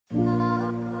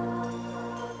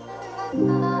All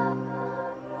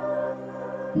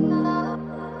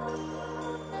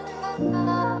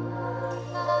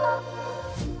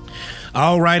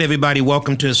right, everybody,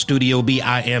 welcome to Studio B.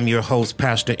 I am your host,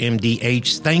 Pastor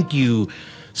MDH. Thank you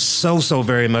so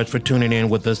very much for tuning in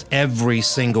with us every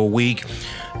single week.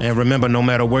 And remember, no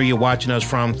matter where you're watching us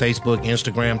from, Facebook,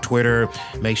 Instagram, Twitter,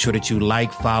 make sure that you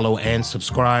like, follow, and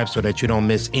subscribe so that you don't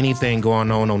miss anything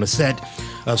going on the set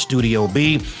of Studio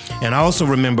B. And also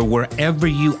remember, wherever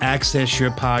you access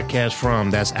your podcast from,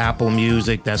 that's Apple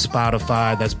Music, that's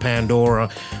Spotify, that's Pandora,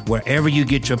 wherever you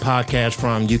get your podcast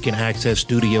from, you can access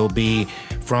Studio B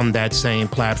from that same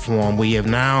platform. We have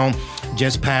now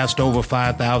just passed over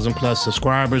 5,000 plus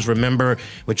subscribers. Remember,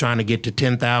 we're trying to get to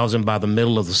 10,000 by the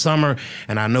middle of the summer,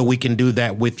 and I know we can do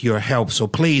that with your help. So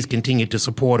please continue to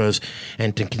support us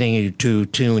and to continue to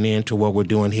tune in to what we're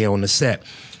doing here on the set.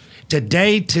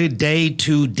 Today,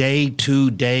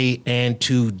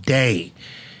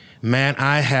 man,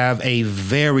 I have a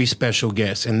very special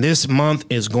guest, and this month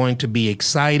is going to be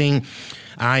exciting.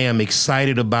 I am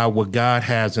excited about what God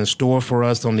has in store for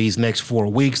us on these next 4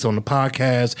 weeks on the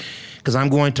podcast, because I'm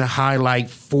going to highlight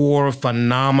 4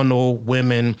 phenomenal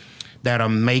women that are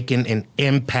making an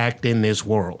impact in this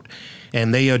world.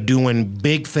 And they are doing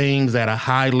big things at a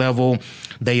high level.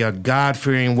 They are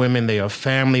God-fearing women. They are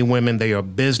family women. They are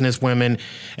business women.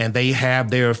 And they have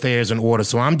their affairs in order.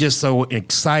 So I'm just so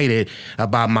excited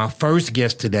about my first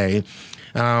guest today.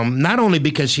 Not only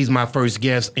because she's my first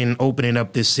guest in opening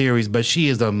up this series, but she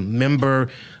is a member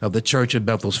of the Church of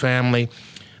Bethel's family.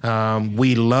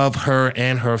 We love her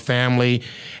and her family.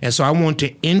 And so I want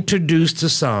to introduce to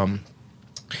some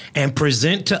and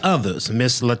present to others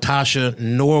Miss LaToshia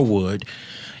Norwood,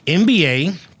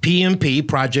 MBA, PMP,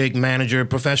 Project Manager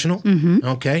Professional,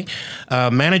 okay,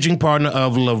 Managing Partner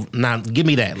of, now give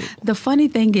me that. The funny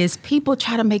thing is people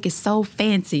try to make it so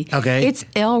fancy. Okay. It's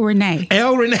El Renee.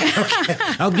 El Renee, okay.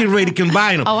 I'll get ready to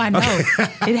combine them. Oh, I know.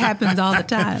 Okay. It happens all the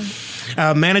time.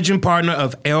 Managing Partner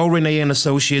of El Renee and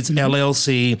Associates,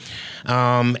 LLC,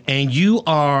 and you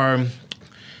are...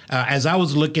 as I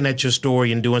was looking at your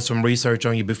story and doing some research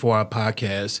on you before our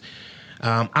podcast,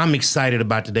 I'm excited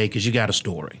about today because you got a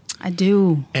story. I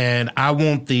do. And I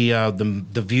want the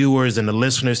viewers and the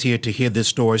listeners here to hear this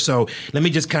story. So let me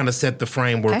just kind of set the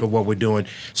framework of what we're doing.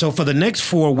 So for the next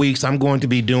 4 weeks, I'm going to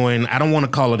be doing, I don't want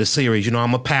to call it a series. You know,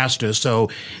 I'm a pastor, so,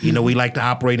 you know, we like to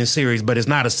operate in series, but it's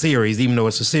not a series, even though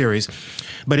it's a series.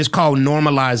 But it's called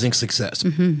Normalizing Success.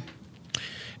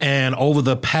 And over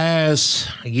the past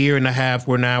year and a half,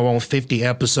 we're now on 50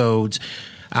 episodes.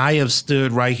 I have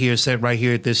stood right here, sat right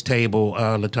here at this table,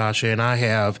 LaToshia, and I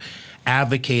have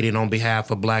advocated on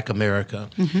behalf of Black America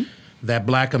that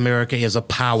Black America is a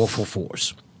powerful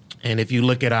force. And if you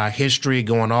look at our history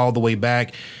going all the way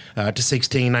back to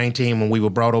 1619, when we were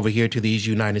brought over here to these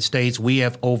United States, we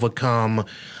have overcome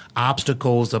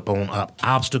obstacles upon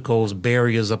obstacles,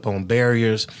 barriers upon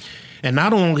barriers. And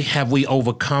not only have we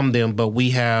overcome them, but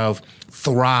we have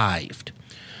thrived.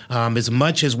 As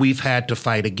much as we've had to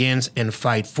fight against and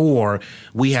fight for,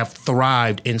 we have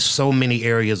thrived in so many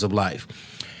areas of life.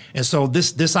 And so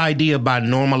this idea about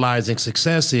normalizing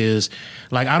success is,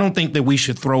 like, I don't think that we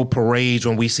should throw parades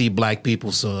when we see Black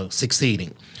people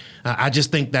succeeding. I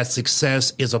just think that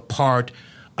success is a part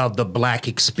of the Black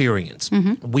experience.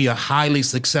 We are highly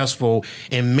successful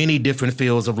in many different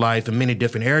fields of life and many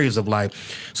different areas of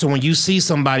life. So when you see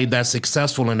somebody that's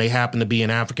successful and they happen to be an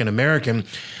African American,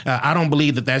 I don't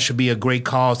believe that should be a great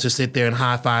cause to sit there and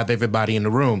high five everybody in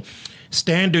the room.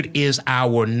 Standard is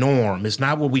our norm. It's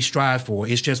not what we strive for.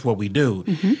 It's just what we do.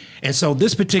 And so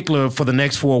this particular, for the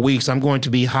next 4 weeks, I'm going to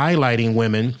be highlighting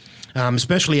women,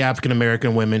 especially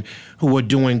African-American women, who are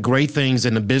doing great things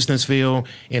in the business field,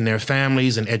 in their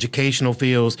families and educational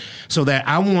fields, so that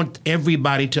I want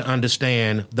everybody to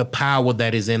understand the power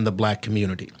that is in the Black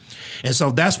community. And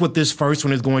so that's what this first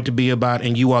one is going to be about,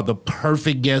 and you are the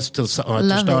perfect guest to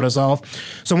start us off.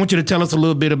 So I want you to tell us a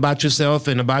little bit about yourself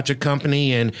and about your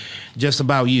company and just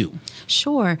about you.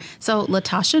 Sure. So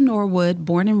LaToshia Norwood,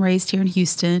 born and raised here in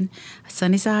Houston,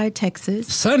 Sunnyside,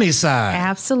 Texas. Sunnyside.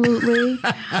 Absolutely.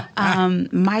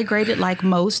 Migrated like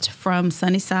most from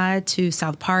Sunnyside to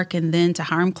South Park and then to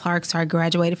Hiram-Clark. So I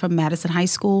graduated from Madison High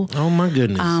School. Oh, my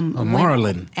goodness.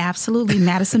 Marlin. Absolutely.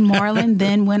 Madison, Marlin.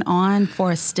 Then went on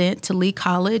for a stint to Lee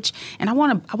College. And I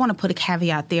want to put a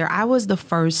caveat there. I was the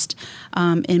first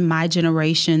in my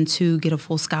generation to get a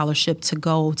full scholarship to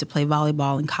go to play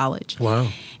volleyball in college. Wow.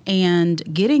 And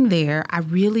getting there, I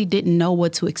really didn't know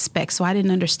what to expect. So I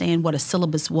didn't understand what a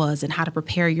syllabus was and how to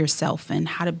prepare yourself and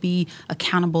how to be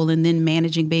accountable and then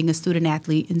managing being a student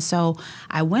athlete. And so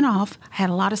I went off, had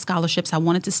a lot of scholarships. I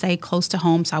wanted to stay close to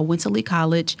home, so I went to Lee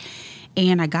College.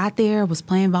 And I got there, was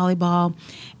playing volleyball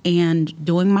and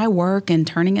doing my work and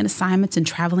turning in assignments and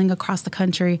traveling across the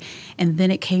country. And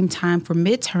then it came time for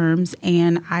midterms,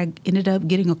 and I ended up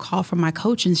getting a call from my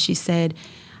coach, and she said,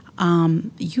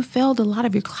 you failed a lot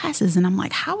of your classes. And I'm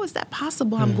like, how is that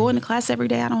possible? I'm going to class every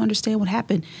day. I don't understand what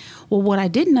happened. Well, what I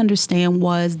didn't understand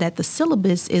was that the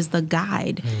syllabus is the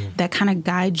guide that kind of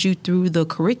guides you through the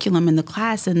curriculum in the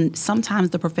class. And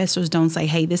sometimes the professors don't say,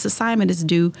 hey, this assignment is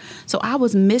due. So I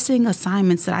was missing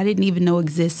assignments that I didn't even know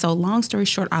exist. So long story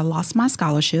short, I lost my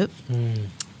scholarship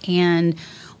and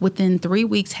within 3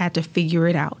 weeks had to figure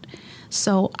it out.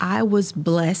 So I was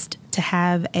blessed to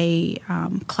have a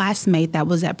classmate that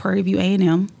was at Prairie View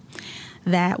A&M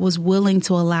that was willing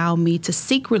to allow me to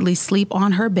secretly sleep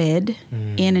on her bed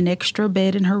in an extra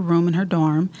bed in her room in her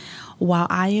dorm. While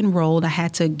I enrolled, I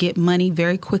had to get money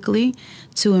very quickly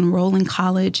to enroll in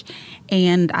college,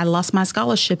 and I lost my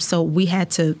scholarship, so we had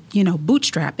to,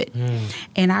 bootstrap it.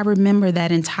 And I remember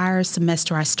that entire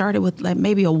semester, I started with like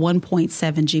maybe a 1.7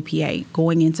 GPA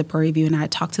going into Prairie View, and I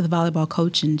talked to the volleyball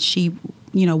coach, and she,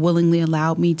 willingly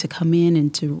allowed me to come in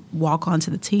and to walk onto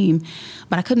the team,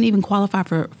 but I couldn't even qualify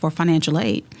for financial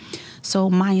aid. So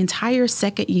my entire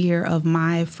second year of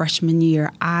my freshman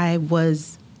year, I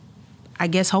was, I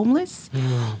guess, homeless,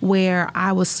 where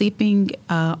I was sleeping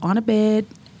on a bed,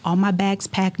 all my bags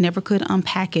packed, never could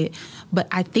unpack it. But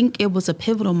I think it was a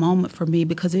pivotal moment for me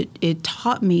because it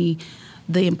taught me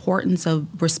the importance of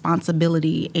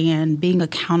responsibility and being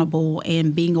accountable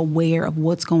and being aware of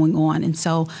what's going on. And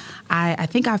so I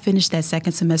think I finished that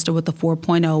second semester with a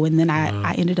 4.0, and then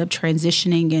I ended up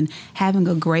transitioning and having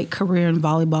a great career in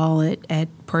volleyball at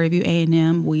Prairie View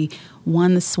A&M. We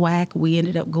won the SWAC. We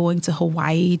ended up going to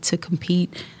Hawaii to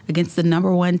compete against the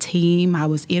 #1 team. I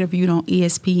was interviewed on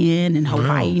ESPN and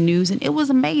Hawaii News, and it was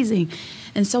amazing.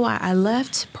 And so I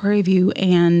left Prairie View,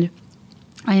 and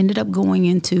I ended up going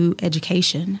into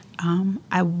education.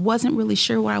 I wasn't really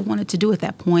sure what I wanted to do at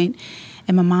that point.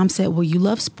 And my mom said, well, you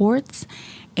love sports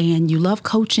and you love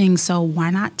coaching, so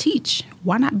why not teach?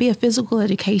 Why not be a physical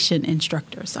education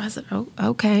instructor? So I said, oh,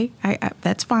 okay,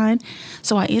 that's fine.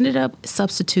 So I ended up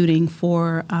substituting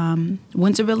for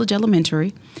Windsor Village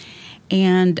Elementary,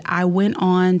 and I went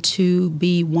on to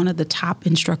be one of the top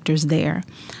instructors there.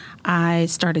 I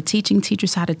started teaching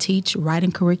teachers how to teach,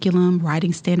 writing curriculum,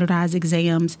 writing standardized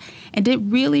exams, and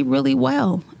did really, really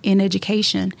well in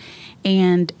education.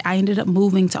 And I ended up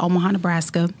moving to Omaha,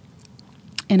 Nebraska,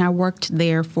 and I worked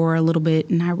there for a little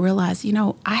bit, and I realized,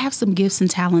 I have some gifts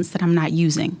and talents that I'm not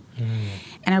using.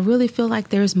 And I really feel like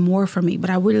there's more for me,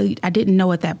 but I didn't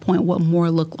know at that point what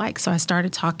more looked like. So I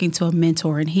started talking to a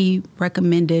mentor, and he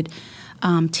recommended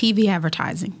TV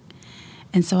advertising.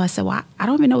 And so I said, well, I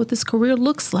don't even know what this career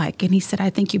looks like. And he said, I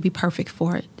think you'd be perfect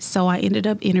for it. So I ended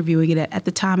up interviewing it. At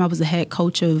the time, I was the head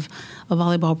coach of a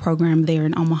volleyball program there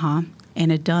in Omaha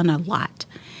and had done a lot.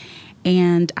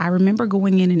 And I remember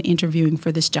going in and interviewing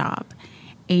for this job.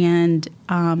 And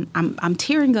I'm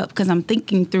tearing up because I'm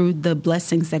thinking through the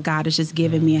blessings that God has just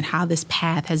given me and how this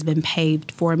path has been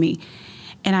paved for me.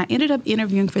 And I ended up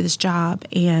interviewing for this job,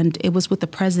 and it was with the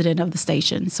president of the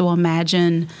station. So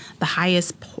imagine the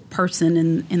highest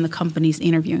person in the company's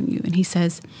interviewing you. And he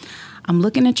says, I'm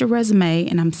looking at your resume,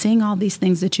 and I'm seeing all these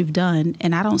things that you've done,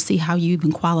 and I don't see how you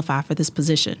even qualify for this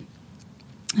position.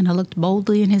 And I looked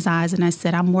boldly in his eyes, and I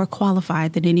said, I'm more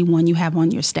qualified than anyone you have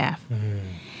on your staff.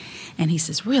 And he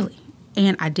says, really?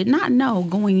 And I did not know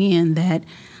going in that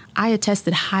I had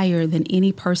tested higher than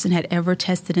any person had ever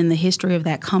tested in the history of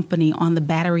that company on the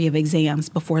battery of exams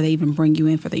before they even bring you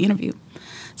in for the interview.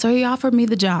 So he offered me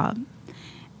the job.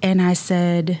 And I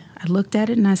looked at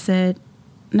it and I said,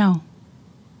 no.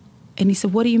 And he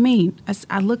said, what do you mean?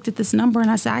 I looked at this number and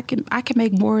I said, I can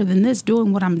make more than this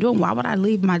doing what I'm doing. Why would I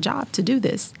leave my job to do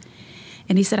this?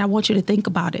 And he said, I want you to think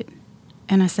about it.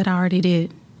 And I said, I already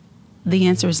did. The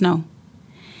answer is no.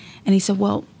 And he said,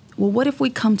 well, what if we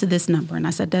come to this number? And I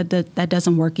said, that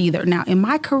doesn't work either. Now, in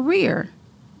my career,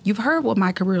 you've heard what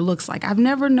my career looks like. I've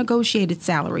never negotiated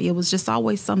salary. It was just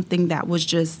always something that was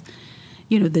just,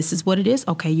 this is what it is.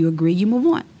 Okay, you agree, you move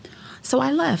on. So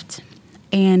I left.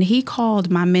 And he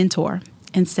called my mentor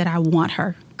and said, I want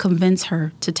her, convince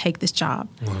her to take this job.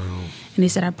 Wow. And he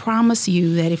said, I promise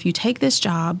you that if you take this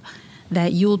job,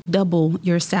 that you'll double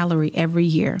your salary every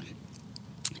year.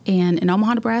 And in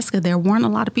Omaha, Nebraska, there weren't a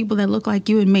lot of people that looked like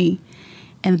you and me.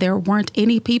 And there weren't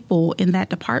any people in that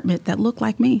department that looked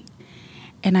like me.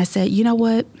 And I said, you know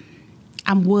what?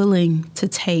 I'm willing to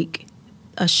take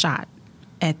a shot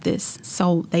at this.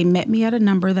 So they met me at a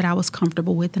number that I was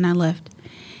comfortable with, and I left.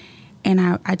 And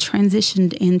I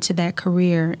transitioned into that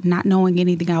career not knowing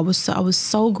anything. I was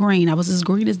so green. I was as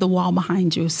green as the wall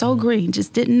behind you. So green,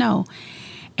 just didn't know.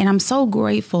 And I'm so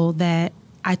grateful that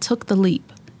I took the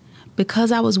leap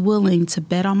because I was willing to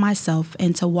bet on myself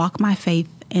and to walk my faith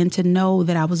and to know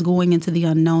that I was going into the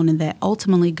unknown and that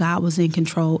ultimately God was in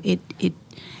control. It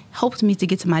helped me to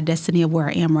get to my destiny of where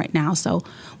I am right now. So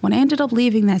when I ended up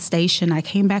leaving that station, I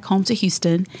came back home to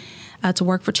Houston to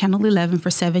work for Channel 11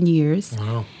 for 7 years.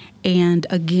 Wow. And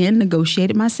again,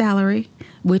 negotiated my salary,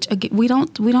 which again, we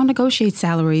don't negotiate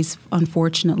salaries,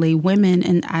 unfortunately. Women,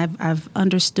 and I've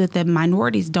understood that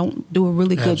minorities don't do a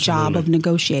really good job of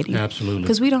negotiating. Absolutely.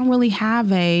 Because we don't really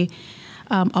have a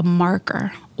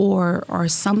marker or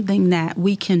something that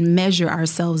we can measure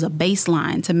ourselves, a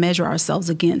baseline to measure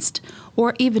ourselves against,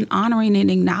 or even honoring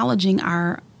and acknowledging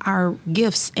our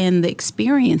gifts and the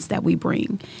experience that we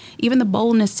bring. Even the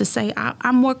boldness to say,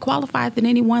 I'm more qualified than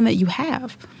anyone that you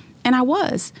have. And I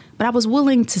was, but I was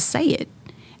willing to say it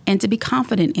and to be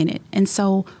confident in it. And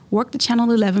so worked at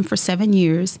Channel 11 for 7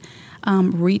 years,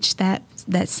 reached that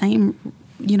same,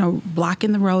 block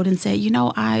in the road and said,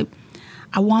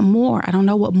 I want more. I don't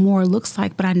know what more looks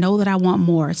like, but I know that I want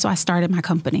more. So I started my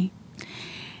company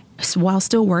while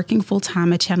still working full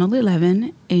time at Channel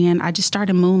 11. And I just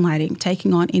started moonlighting,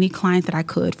 taking on any client that I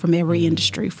could from every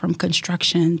industry, from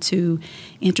construction to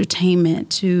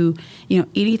entertainment to,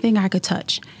 anything I could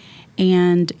touch.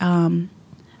 And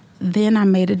then I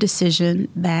made a decision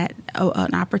that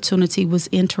an opportunity was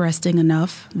interesting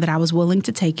enough that I was willing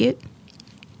to take it.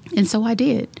 And so I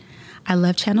did. I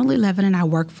left Channel 11 and I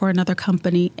worked for another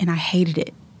company and I hated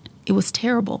it. It was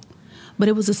terrible. But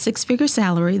it was a 6-figure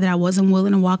salary that I wasn't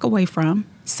willing to walk away from.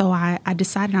 So I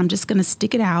decided I'm just going to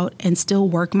stick it out and still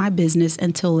work my business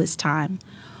until it's time.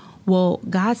 Well,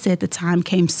 God said the time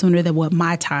came sooner than what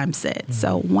my time said. Mm-hmm.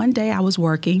 So one day I was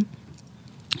working,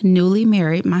 newly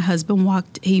married. My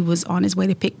husband he was on his way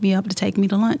to pick me up to take me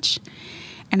to lunch.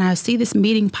 And I see this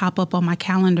meeting pop up on my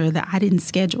calendar that I didn't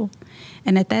schedule.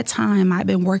 And at that time, I'd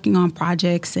been working on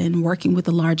projects and working with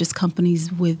the largest companies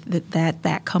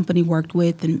that company worked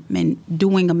with and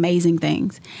doing amazing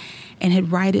things, and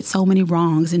had righted so many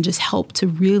wrongs and just helped to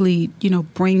really,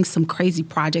 bring some crazy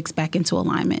projects back into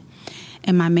alignment.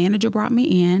 And my manager brought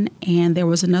me in, and there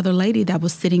was another lady that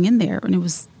was sitting in there. And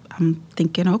I'm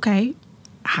thinking, okay,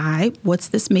 hi, what's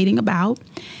this meeting about?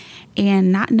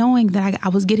 And not knowing that I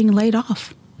was getting laid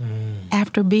off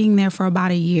after being there for about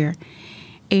a year.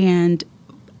 And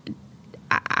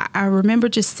I remember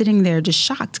just sitting there just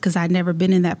shocked because I'd never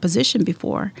been in that position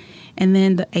before. And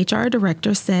then the HR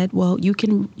director said, well, you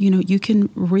can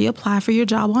reapply for your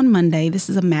job on Monday. This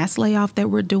is a mass layoff that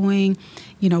we're doing,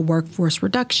 workforce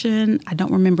reduction. I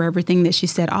don't remember everything that she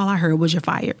said. All I heard was you're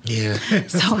fired. Yeah.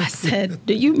 So I said,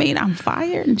 do you mean I'm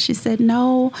fired? And she said,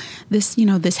 no,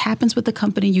 this happens with the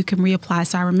company. You can reapply.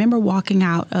 So I remember walking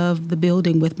out of the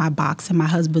building with my box and my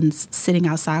husband's sitting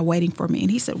outside waiting for me.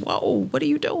 And he said, whoa, what are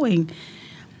you doing?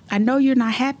 I know you're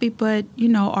not happy, but,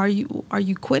 are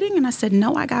you quitting? And I said,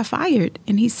 no, I got fired.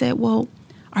 And he said, well,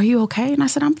 are you okay? And I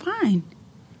said, I'm fine.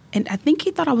 And I think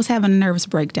he thought I was having a nervous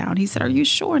breakdown. He said, are you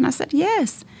sure? And I said,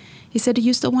 yes. He said, do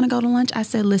you still want to go to lunch? I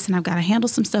said, listen, I've got to handle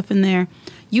some stuff in there.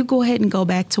 You go ahead and go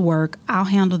back to work. I'll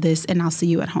handle this and I'll see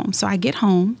you at home. So I get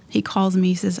home. He calls me.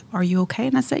 He says, are you okay?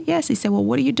 And I said, yes. He said, well,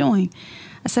 what are you doing?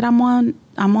 I said, I'm on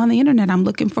the internet. I'm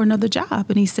looking for another job.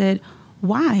 And he said,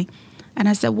 why? And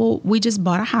I said, well, we just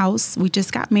bought a house. We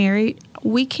just got married.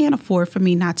 We can't afford for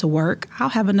me not to work. I'll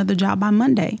have another job by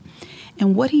Monday.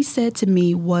 And what he said to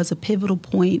me was a pivotal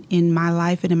point in my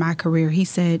life and in my career. He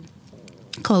said,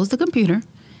 close the computer.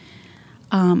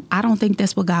 I don't think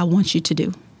that's what God wants you to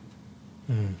do.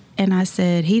 And I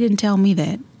said, he didn't tell me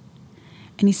that.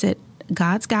 And he said,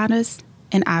 God's got us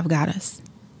and I've got us.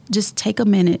 Just take a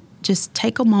minute. Just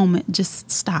take a moment. Just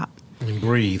stop. And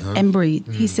breathe, huh? And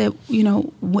breathe. He said,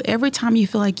 every time you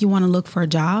feel like you want to look for a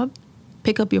job,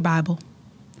 pick up your Bible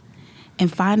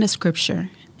and find a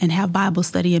scripture and have Bible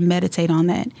study and meditate on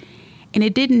that. And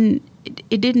it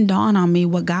didn't dawn on me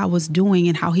what God was doing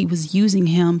and how he was using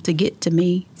him to get to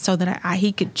me so that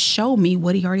he could show me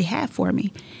what he already had for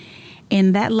me.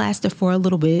 And that lasted for a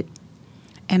little bit.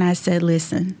 And I said,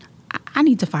 listen, I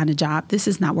need to find a job. This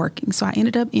is not working. So I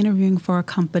ended up interviewing for a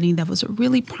company that was a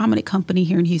really prominent company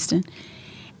here in Houston.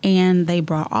 And they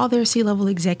brought all their C-level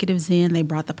executives in. They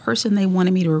brought the person they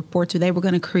wanted me to report to. They were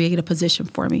going to create a position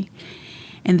for me.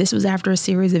 And this was after a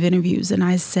series of interviews. And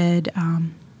I said,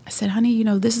 honey,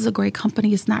 this is a great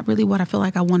company. It's not really what I feel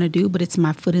like I want to do, but it's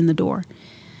my foot in the door.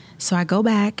 So I go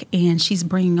back and she's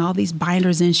bringing all these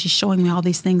binders in. She's showing me all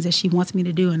these things that she wants me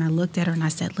to do. And I looked at her and I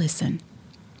said, listen,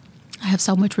 I have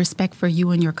so much respect for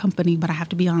you and your company, but I have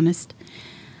to be honest.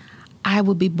 I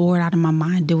would be bored out of my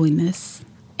mind doing this.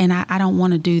 And I don't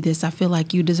want to do this. I feel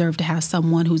like you deserve to have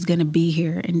someone who's going to be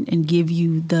here and give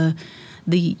you the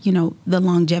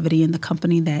longevity in the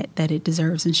company that it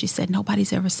deserves. And she said,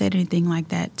 nobody's ever said anything like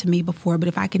that to me before. But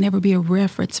if I can ever be a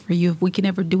reference for you, if we can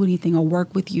ever do anything or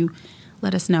work with you,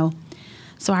 let us know.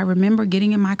 So I remember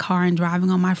getting in my car and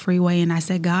driving on my freeway. And I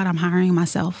said, God, I'm hiring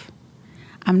myself.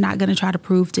 I'm not going to try to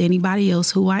prove to anybody else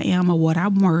who I am or what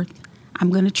I'm worth. I'm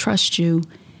going to trust you.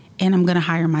 And I'm going to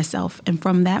hire myself. And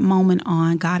from that moment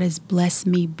on, God has blessed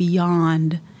me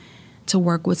beyond to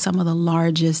work with some of the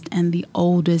largest and the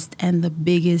oldest and the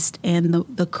biggest and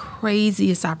the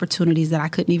craziest opportunities that I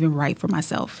couldn't even write for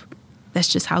myself. That's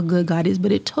just how good God is.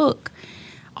 But it took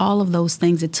all of those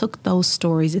things. It took those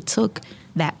stories. It took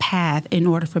that path in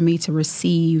order for me to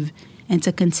receive and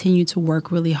to continue to work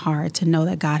really hard to know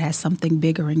that God has something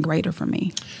bigger and greater for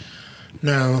me.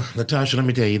 Now, LaToshia, let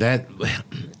me tell you that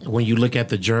when you look at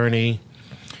the journey,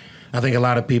 I think a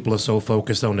lot of people are so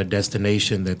focused on the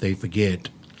destination that they forget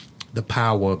the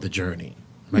power of the journey,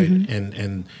 right?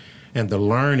 Mm-hmm. And the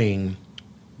learning,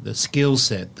 the skill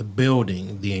set, the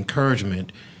building, the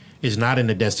encouragement is not in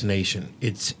the destination.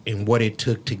 It's in what it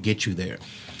took to get you there.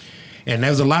 And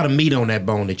there's a lot of meat on that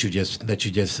bone that you just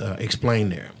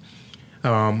explained there.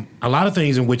 A lot of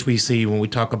things in which we see when we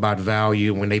talk about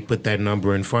value, when they put that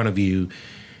number in front of you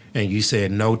and you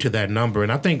said no to that number.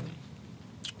 And I think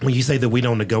when you say that we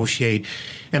don't negotiate,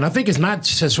 and I think it's not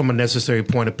just from a necessary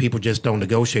point of people just don't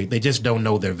negotiate. They just don't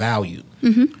know their value.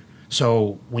 Mm-hmm.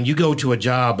 So when you go to a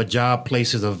job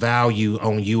places a value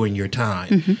on you and your time.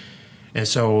 Mm-hmm. And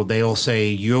so they'll say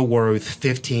you're worth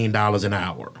 $15 an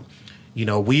hour. You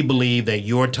know, we believe that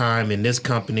your time in this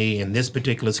company, in this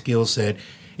particular skill set,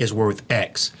 is worth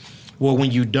X. Well, when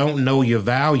you don't know your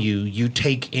value, you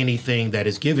take anything that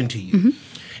is given to you. Mm-hmm.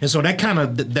 And so that kind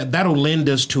of that'll lend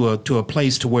us to a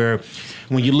place to where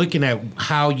when you're looking at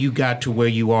how you got to where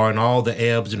you are and all the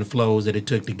ebbs and flows that it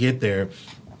took to get there,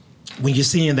 when you're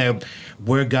seeing that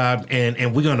where God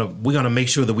and we're gonna make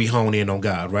sure that we hone in on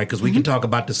God, right? Because we can talk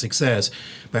about the success,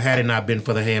 but had it not been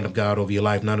for the hand of God over your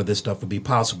life, none of this stuff would be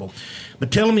possible.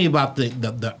 But tell me about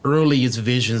the earliest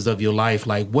visions of your life.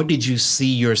 Like, what did you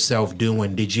see yourself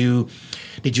doing? Did you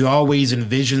always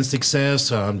envision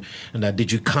success? And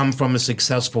did you come from a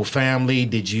successful family?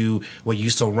 Were you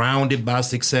surrounded by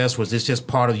success? Was this just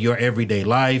part of your everyday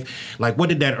life? Like, what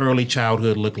did that early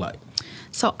childhood look like?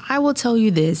 So I will tell you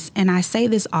this, and I say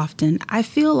this often. I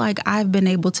feel like I've been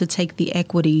able to take the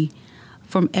equity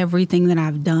from everything that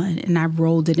I've done, and I've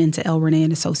rolled it into L. Renee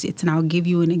and Associates. And I'll give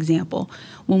you an example.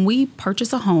 When we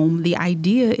purchase a home, the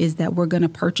idea is that we're going to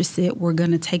purchase it, we're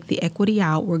going to take the equity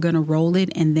out, we're going to roll it,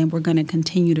 and then we're going to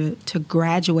continue to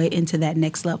graduate into that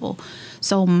next level.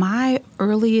 So my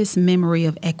earliest memory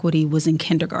of equity was in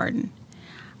kindergarten.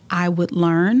 I would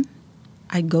learn,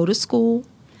 I'd go to school,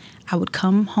 I would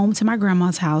come home to my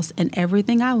grandma's house, and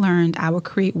everything I learned, I would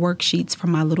create worksheets for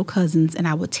my little cousins, and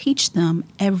I would teach them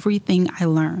everything I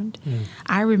learned.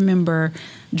 I remember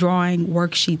drawing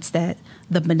worksheets that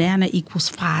the banana equals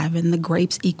 5 and the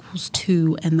grapes equals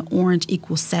 2 and the orange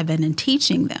equals 7 and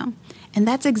teaching them. And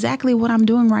that's exactly what I'm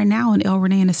doing right now in L.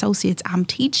 Renee and Associates. I'm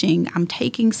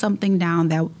taking something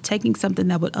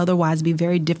that would otherwise be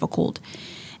very difficult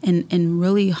and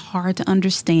really hard to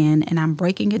understand, and I'm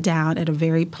breaking it down at a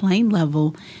very plain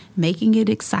level, making it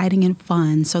exciting and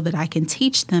fun so that I can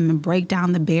teach them and break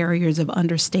down the barriers of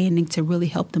understanding to really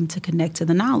help them to connect to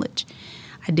the knowledge.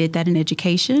 I did that in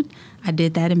education, I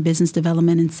did that in business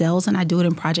development and sales, and I do it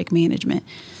in project management.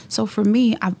 So for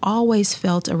me, I've always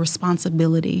felt a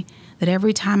responsibility that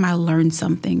every time I learn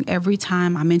something, every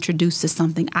time I'm introduced to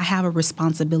something, I have a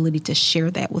responsibility to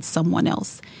share that with someone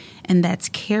else. And that's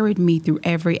carried me through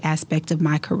every aspect of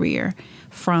my career,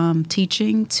 from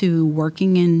teaching to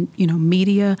working in,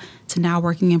 media to now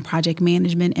working in project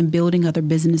management and building other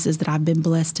businesses that I've been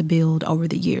blessed to build over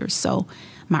the years. So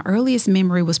my earliest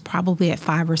memory was probably at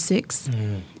 5 or 6,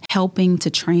 helping to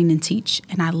train and teach.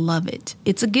 And I love it.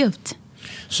 It's a gift.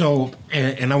 So,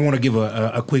 and I want to give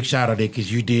a quick shout out there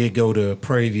because you did go to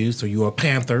Prairie View, so you're a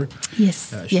Panther.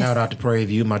 Yes. Shout out to Prairie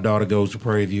View. My daughter goes to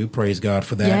Prairie View. Praise God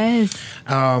for that. Yes.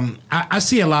 I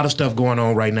see a lot of stuff going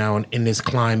on right now in this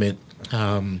climate,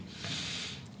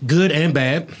 good and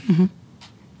bad.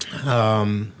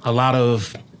 Mm-hmm. A lot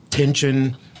of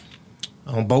tension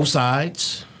on both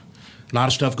sides. A lot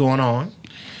of stuff going on.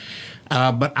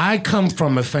 But I come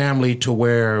from a family to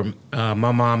where my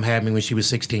mom had me when she was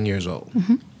 16 years old.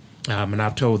 Mm-hmm. And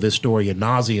I've told this story ad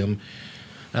nauseum.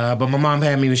 But my mom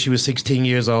had me when she was 16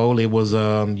 years old. It was,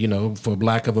 for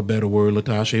lack of a better word,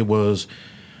 LaToshia, it was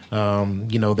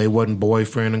They wasn't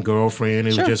boyfriend and girlfriend.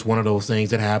 It Sure. was just one of those things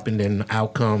that happened, and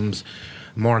out comes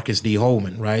Marcus D.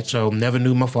 Holman, right? So never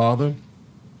knew my father.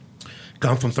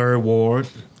 Come from Third Ward,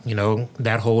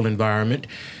 that whole environment.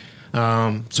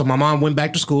 So my mom went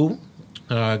back to school,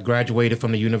 graduated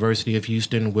from the University of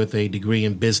Houston with a degree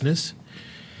in business.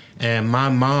 And my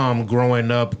mom,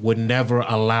 growing up, would never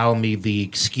allow me the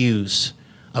excuse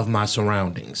of my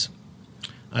surroundings.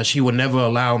 She would never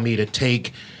allow me to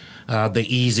take the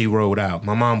easy road out.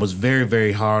 My mom was very,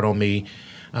 very hard on me,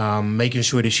 making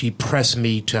sure that she pressed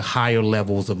me to higher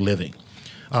levels of living.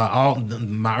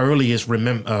 My earliest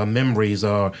memories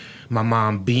are my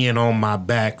mom being on my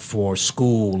back for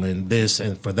school and this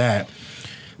and for that.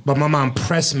 But my mom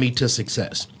pressed me to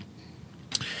success.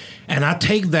 And I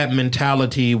take that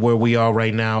mentality where we are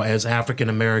right now as African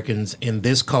Americans in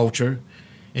this culture,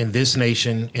 in this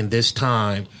nation, in this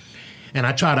time, and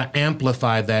I try to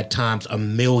amplify that times a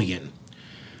million,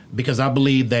 because I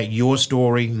believe that your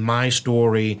story, my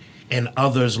story, and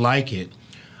others like it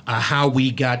are how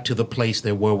we got to the place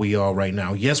that where we are right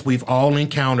now. Yes, we've all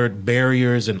encountered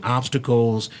barriers and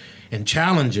obstacles and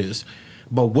challenges,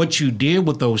 but what you did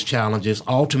with those challenges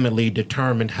ultimately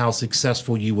determined how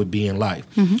successful you would be in life.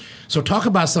 Mm-hmm. So talk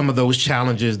about some of those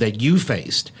challenges that you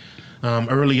faced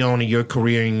early on in your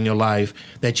career, in your life,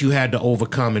 that you had to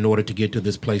overcome in order to get to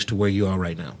this place to where you are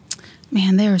right now.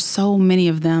 Man, there are so many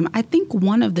of them. I think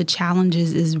one of the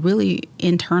challenges is really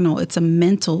internal. It's a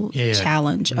mental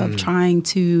challenge of trying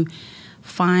to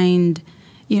find,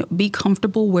 be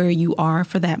comfortable where you are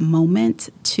for that moment,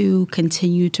 to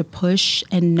continue to push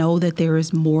and know that there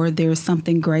is more, there is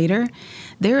something greater.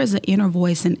 There is an inner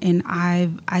voice, and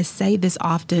I say this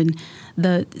often,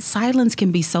 the silence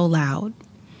can be so loud.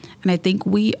 And I think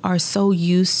we are so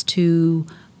used to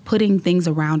putting things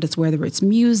around us, whether it's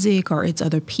music or it's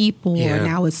other people or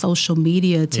now it's social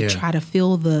media, to try to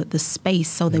fill the space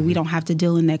so that we don't have to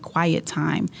deal in that quiet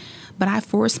time. But I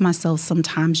force myself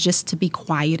sometimes just to be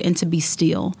quiet and to be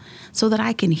still so that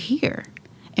I can hear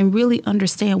and really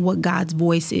understand what God's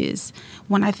voice is.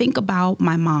 When I think about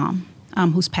my mom,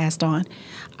 who's passed on,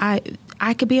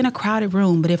 I could be in a crowded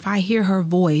room, but if I hear her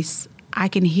voice, I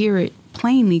can hear it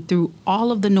plainly through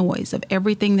all of the noise of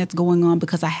everything that's going on,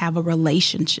 because I have a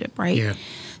relationship, right? Yeah.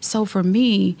 So for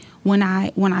me, when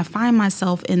I find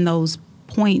myself in those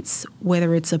points,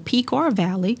 whether it's a peak or a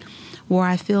valley, where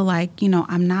I feel like,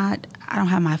 I don't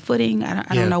have my footing,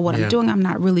 I don't know what I'm doing, I'm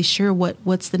not really sure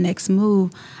what's the next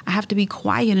move, I have to be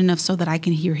quiet enough so that I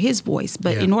can hear his voice.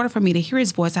 But in order for me to hear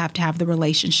his voice, I have to have the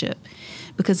relationship.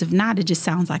 Because if not, it just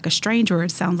sounds like a stranger, or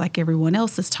it sounds like everyone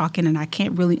else is talking, and I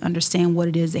can't really understand what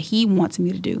it is that he wants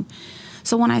me to do.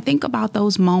 So when I think about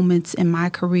those moments in my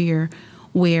career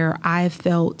where I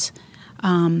felt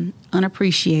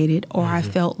unappreciated, or I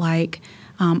felt like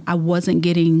I wasn't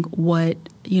getting what,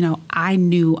 I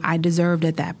knew I deserved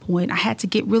at that point, I had to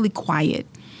get really quiet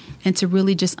and to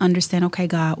really just understand, okay,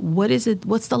 God, what is it?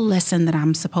 What's the lesson that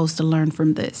I'm supposed to learn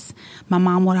from this? My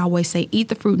mom would always say, eat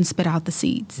the fruit and spit out the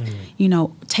seeds.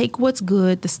 Take what's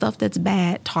good, the stuff that's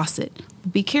bad, toss it.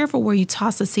 Be careful where you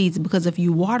toss the seeds, because if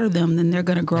you water them, then they're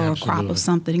going to grow a crop of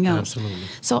something else. Absolutely.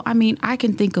 So, I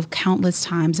can think of countless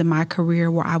times in my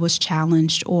career where I was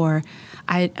challenged, or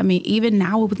even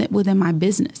now within my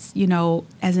business,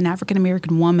 as an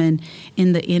African-American woman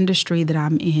in the industry that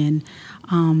I'm in,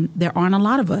 there aren't a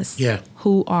lot of us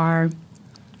who are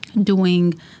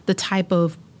doing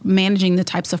managing the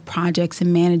types of projects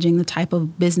and managing the type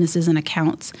of businesses and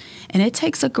accounts. And it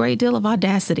takes a great deal of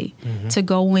audacity to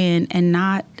go in and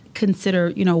not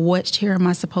consider, what chair am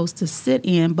I supposed to sit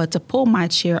in, but to pull my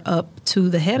chair up to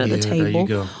the head of the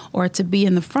table, or to be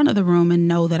in the front of the room and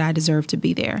know that I deserve to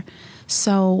be there.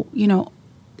 So,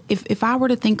 if I were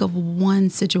to think of one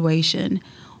situation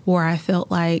where I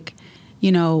felt like,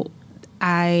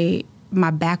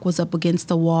 my back was up against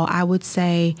the wall, I would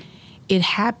say it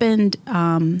happened,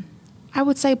 I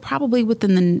would say probably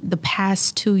within the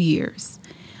past 2 years,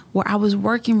 where I was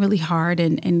working really hard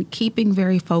and keeping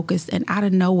very focused, and out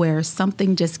of nowhere,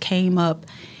 something just came up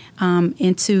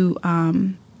into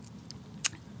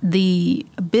the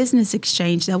business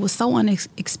exchange that was so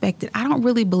unexpected. I don't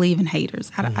really believe in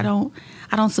haters. I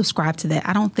don't subscribe to that.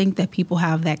 I don't think that people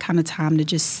have that kind of time to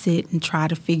just sit and try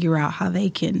to figure out how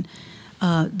they can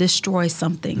destroy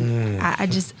something.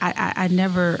 I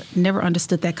never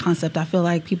understood that concept. I feel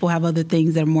like people have other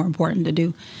things that are more important to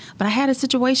do. But I had a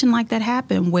situation like that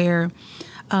happen where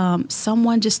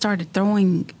someone just started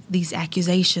throwing these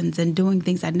accusations and doing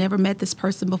things. I'd never met this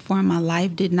person before in my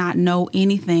life, did not know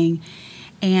anything,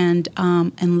 and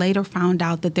later found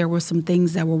out that there were some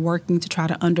things that were working to try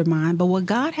to undermine. But what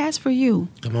God has for you,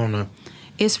 come on now,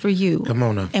 It's for you. Come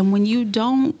on now. And when you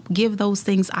don't give those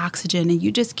things oxygen and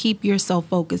you just keep yourself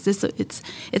focused,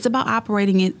 it's about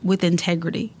operating it with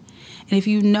integrity. And if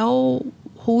you know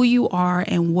who you are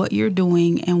and what you're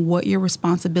doing and what your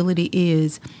responsibility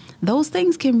is, those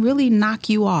things can really knock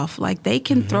you off. Like, they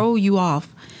can throw you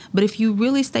off. But if you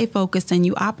really stay focused and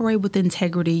you operate with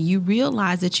integrity, you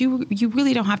realize that you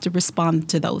really don't have to respond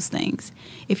to those things.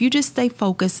 If you just stay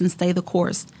focused and stay the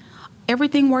course,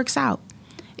 everything works out.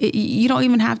 You don't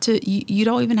even have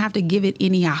to give it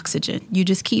any oxygen. You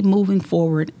just keep moving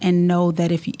forward and know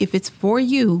that if it's for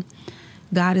you,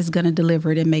 God is going to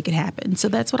deliver it and make it happen. So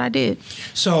that's what I did.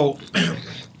 So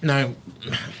now,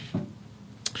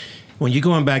 when you're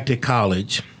going back to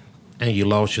college and you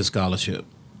lost your scholarship,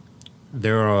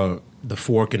 there are the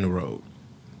fork in the road.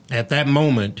 At that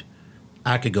moment,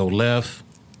 I could go left,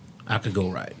 I could go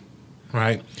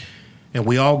right? And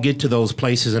we all get to those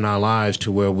places in our lives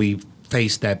to where we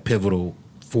face that pivotal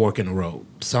fork in the road.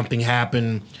 Something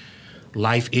happened,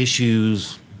 life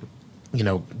issues,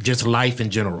 just life in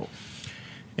general.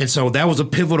 And so that was a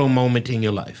pivotal moment in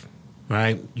your life,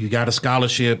 right? You got a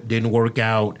scholarship, didn't work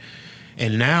out,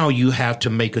 and now you have to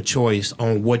make a choice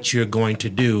on what you're going to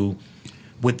do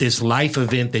with this life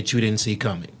event that you didn't see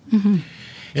coming. Mm-hmm.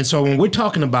 And so when we're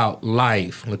talking about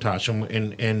life, LaToshia,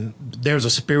 and there's a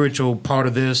spiritual part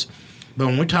of this, but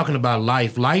when we're talking about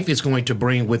life is going to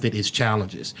bring with it its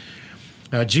challenges.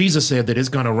 Jesus said that it's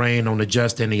going to rain on the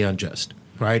just and the unjust,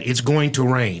 right? It's going to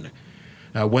rain,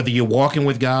 whether you're walking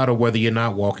with God or whether you're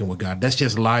not walking with God. That's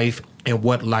just life and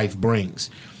what life brings.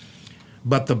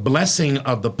 But the blessing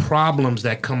of the problems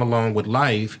that come along with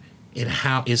life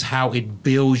is how it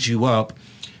builds you up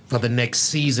for the next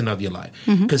season of your life.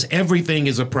 Because everything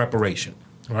is a preparation,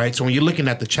 right? So when you're looking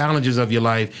at the challenges of your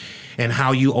life and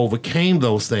how you overcame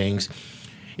those things,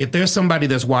 if there's somebody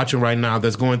that's watching right now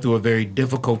that's going through a very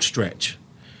difficult stretch,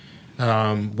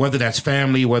 whether that's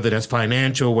family, whether that's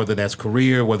financial, whether that's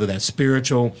career, whether that's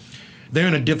spiritual, they're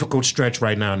in a difficult stretch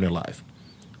right now in their life.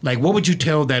 Like, what would you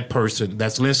tell that person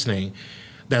that's listening,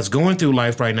 that's going through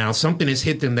life right now? Something has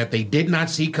hit them that they did not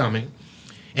see coming,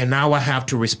 and now I have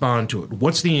to respond to it.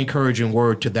 What's the encouraging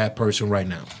word to that person right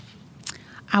now?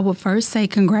 I would first say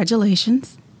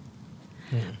congratulations,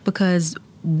 because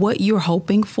what you're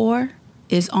hoping for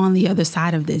is on the other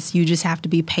side of this. You just have to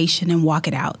be patient and walk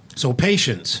it out. So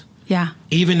patience. Yeah.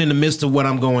 Even in the midst of what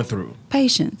I'm going through.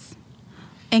 Patience.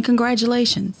 And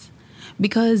congratulations.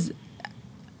 Because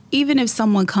even if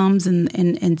someone comes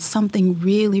and something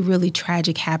really, really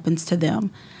tragic happens to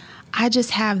them, I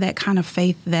just have that kind of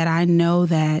faith that I know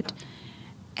that,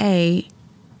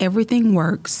 everything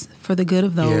works for the good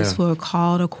of those who are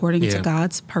called according to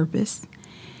God's purpose.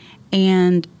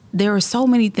 And there are so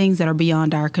many things that are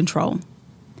beyond our control.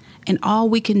 And all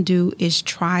we can do is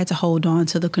try to hold on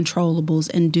to the controllables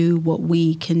and do what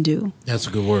we can do. That's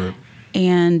a good word.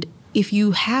 And if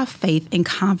you have faith and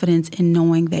confidence in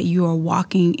knowing that you are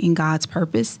walking in God's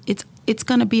purpose, it's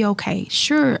going to be okay.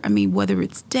 Sure, I mean, whether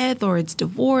it's death or it's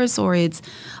divorce or it's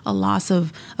a loss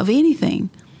of anything,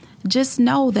 just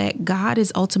know that God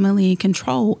is ultimately in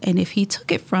control. And if he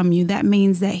took it from you, that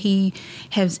means that he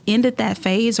has ended that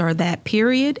phase or that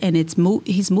period, and he's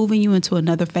moving you into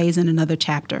another phase and another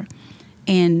chapter.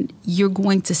 And you're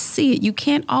going to see it. You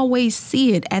can't always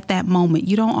see it at that moment.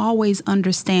 You don't always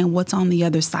understand what's on the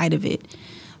other side of it.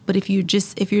 But if you're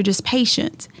just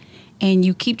patient and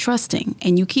you keep trusting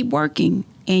and you keep working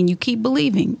and you keep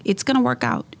believing, it's going to work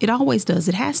out. It always does.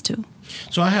 It has to.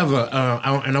 So I have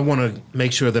and I want to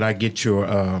make sure that I get your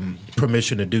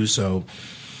permission to do so,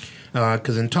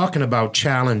 because in talking about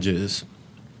challenges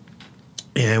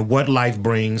and what life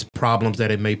brings, problems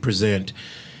that it may present,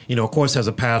 of course, as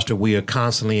a pastor, we are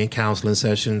constantly in counseling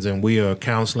sessions, and we are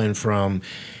counseling from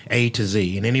A to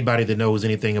Z. And anybody that knows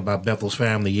anything about Bethel's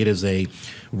family, it is a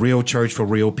real church for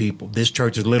real people. This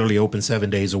church is literally open 7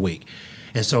 days a week.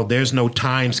 And so there's no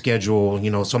time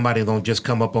schedule. Somebody don't just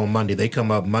come up on Monday. They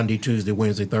come up Monday, Tuesday,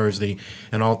 Wednesday, Thursday,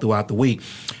 and all throughout the week.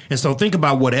 And so think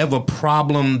about whatever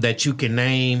problem that you can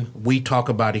name, we talk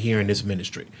about it here in this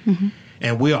ministry. Mm-hmm.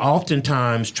 And we're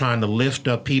oftentimes trying to lift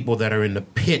up people that are in the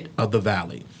pit of the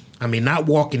valley. I mean, not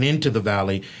walking into the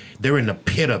valley, they're in the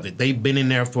pit of it. They've been in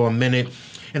there for a minute,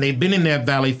 and they've been in that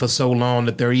valley for so long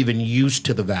that they're even used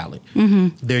to the valley.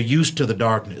 Mm-hmm. They're used to the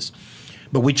darkness.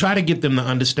 But we try to get them to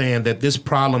understand that this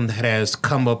problem that has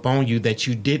come up on you that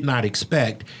you did not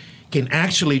expect can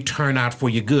actually turn out for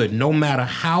your good, no matter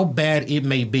how bad it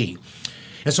may be.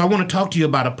 And so I want to talk to you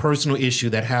about a personal issue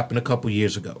that happened a couple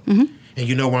years ago. Mm-hmm. And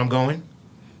you know where I'm going?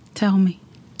 Tell me.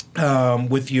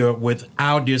 With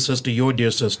our dear sister, your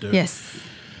dear sister. Yes.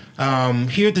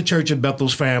 Here at the Church of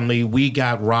Bethel's family, we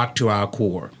got rocked to our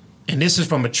core. And this is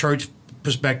from a church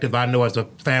perspective. I know as a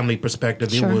family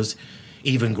perspective, Sure. It was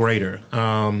even greater.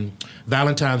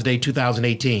 Valentine's Day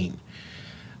 2018,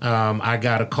 I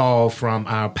got a call from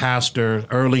our pastor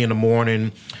early in the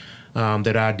morning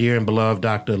that our dear and beloved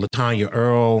Dr. LaToshia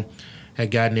Earl had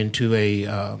gotten into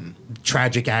a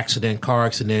tragic accident, car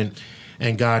accident,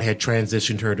 and God had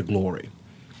transitioned her to glory.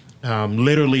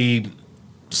 Literally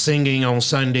singing on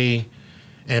Sunday,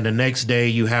 and the next day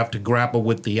you have to grapple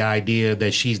with the idea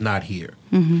that she's not here.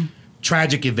 Mm-hmm.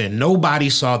 Tragic event. Nobody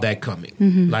saw that coming.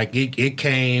 Mm-hmm. Like it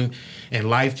came, and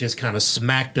life just kind of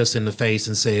smacked us in the face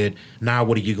and said, now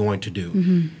what are you going to do?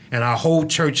 Mm-hmm. And our whole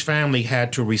church family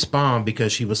had to respond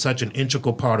because she was such an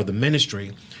integral part of the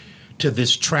ministry to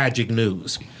this tragic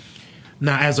news.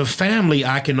 Now, as a family,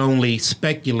 I can only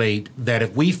speculate that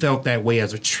if we felt that way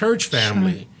as a church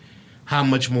family, sure. how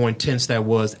much more intense that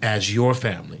was as your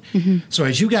family. Mm-hmm. So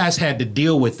as you guys had to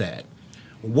deal with that,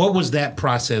 what was that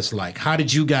process like? How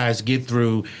did you guys get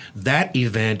through that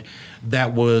event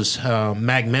that was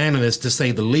magnanimous, to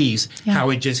say the least, yeah.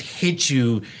 how it just hit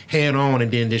you head on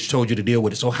and then just told you to deal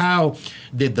with it? So how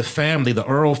did the family, the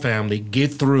Earl family,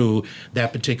 get through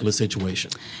that particular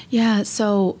situation? Yeah,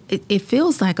 so it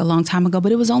feels like a long time ago,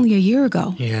 but it was only a year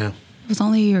ago. Yeah. It was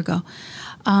only a year ago.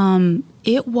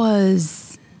 It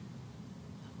was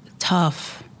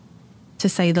tough, to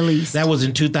say the least. That was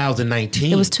in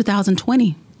 2019. It was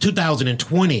 2020.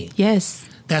 2020. Yes.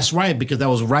 That's right, because that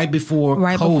was right before COVID.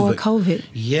 Right before COVID.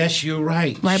 Yes, you're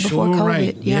right. Right before COVID.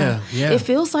 Right. Yeah. It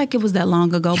feels like it was that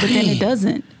long ago, but then it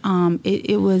doesn't.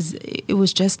 It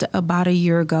was just about a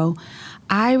year ago.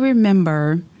 I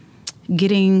remember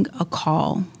getting a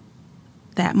call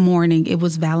that morning. It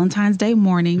was Valentine's Day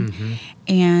morning, mm-hmm.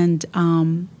 and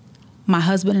my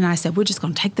husband and I said, we're just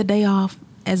going to take the day off.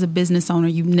 As a business owner,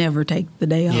 you never take the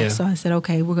day off. Yeah. So I said,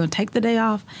 okay, we're going to take the day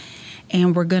off,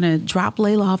 and we're going to drop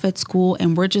Layla off at school,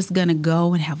 and we're just going to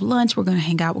go and have lunch. We're going to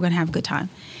hang out. We're going to have a good time.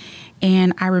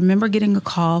 And I remember getting a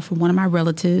call from one of my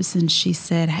relatives, and she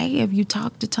said, hey, have you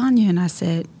talked to Tanya? And I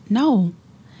said, no.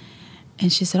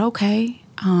 And she said, okay,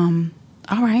 all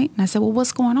right. And I said, well,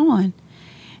 what's going on?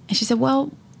 And she said, well,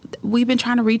 we've been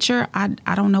trying to reach her.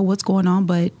 I don't know what's going on,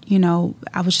 but,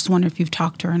 I was just wondering if you've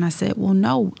talked to her. And I said, well,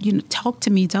 no, talk to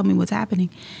me. Tell me what's happening.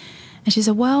 And she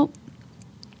said, well,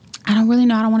 I don't really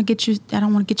know. I don't want to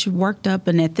get you worked up.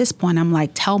 And at this point, I'm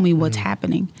like, tell me what's mm-hmm.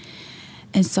 happening.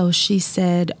 And so she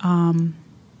said, I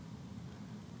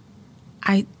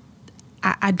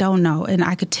don't know. And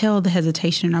I could tell the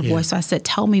hesitation in her voice. So I said,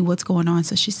 tell me what's going on.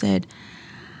 So she said,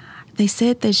 they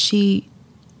said that she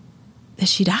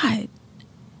died.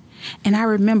 And I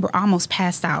remember I almost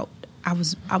passed out. I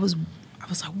was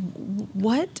like,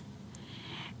 what?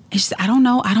 And she said, I don't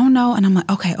know. And I'm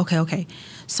like, okay.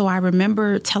 So I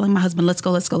remember telling my husband, let's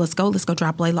go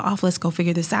drop Layla off. Let's go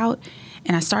figure this out.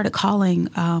 And I started calling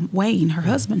Wayne, her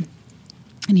husband,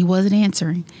 and he wasn't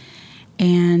answering.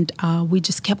 And we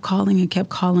just kept calling.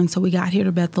 So we got here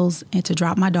to Bethel's and to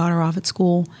drop my daughter off at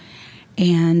school.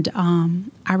 And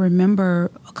I remember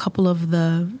a couple of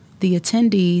the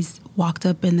attendees walked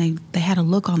up, and they had a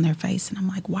look on their face, and I'm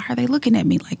like, why are they looking at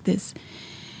me like this?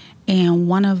 And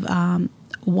one of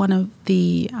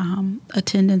the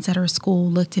attendants at her school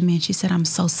looked at me, and she said, I'm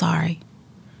so sorry.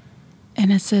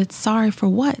 And I said, sorry for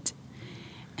what?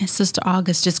 And Sister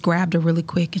August just grabbed her really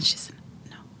quick, and she said,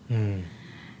 no. Mm.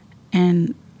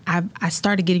 And I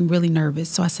started getting really nervous.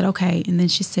 So I said, okay. And then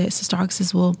she said, Sister August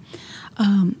says, well,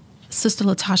 Sister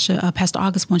LaToshia, Pastor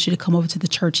August wants you to come over to the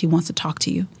church. He wants to talk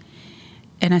to you.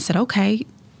 And I said, okay.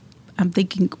 I'm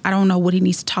thinking, I don't know what he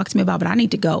needs to talk to me about, but I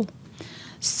need to go.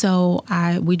 So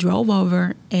we drove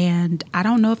over, and I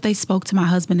don't know if they spoke to my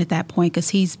husband at that point, because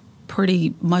he's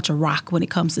pretty much a rock when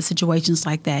it comes to situations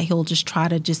like that. He'll just try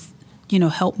to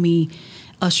help me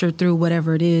usher through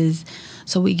whatever it is.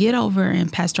 So we get over,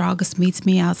 and Pastor August meets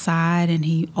me outside, and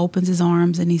he opens his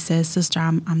arms, and he says, Sister,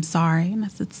 I'm sorry. And I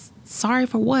said, sorry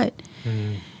for what?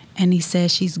 Mm-hmm. And he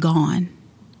says, she's gone.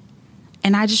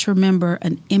 And I just remember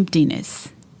an emptiness.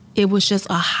 It was just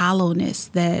a hollowness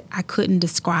that I couldn't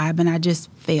describe, and I just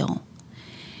fell.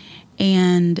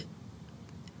 And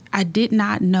I did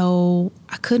not know,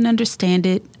 I couldn't understand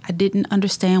it. I didn't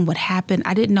understand what happened.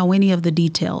 I didn't know any of the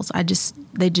details.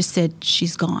 They just said,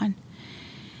 she's gone.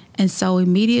 And so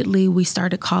immediately we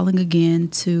started calling again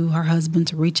to her husband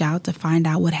to reach out to find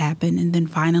out what happened. And then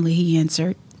finally he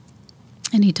answered,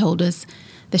 and he told us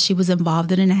that she was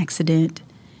involved in an accident.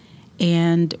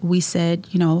 And we said,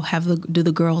 do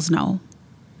the girls know?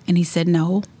 And he said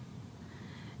no.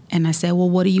 And I said, well,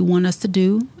 what do you want us to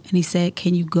do? And he said,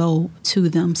 can you go to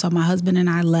them? So my husband and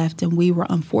I left, and we were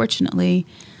unfortunately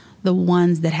the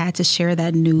ones that had to share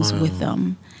that news with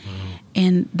them.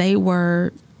 And they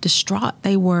were distraught.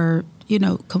 They were,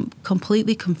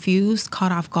 completely confused,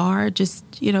 caught off guard, just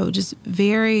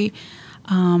very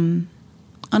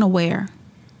unaware.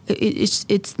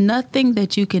 It's nothing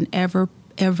that you can ever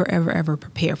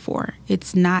prepare for.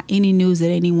 It's not any news that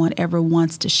anyone ever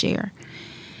wants to share.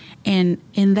 And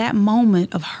in that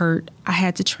moment of hurt, I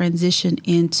had to transition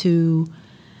into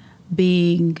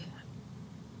being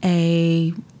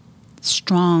a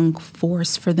strong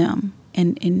force for them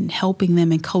and helping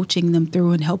them and coaching them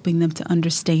through and helping them to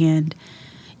understand,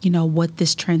 what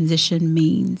this transition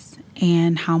means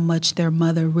and how much their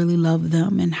mother really loved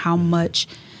them and how much,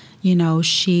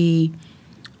 she,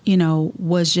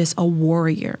 was just a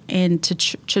warrior, and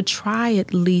to try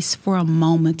at least for a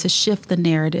moment to shift the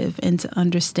narrative and to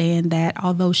understand that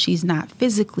although she's not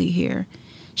physically here,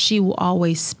 she will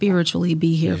always spiritually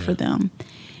be here for them.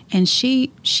 And she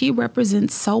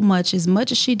represents so much as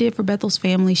she did for Bethel's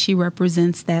family, she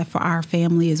represents that for our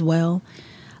family as well.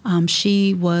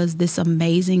 She was this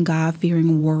amazing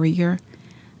God-fearing warrior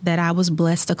that I was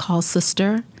blessed to call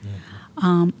sister.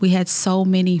 We had so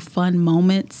many fun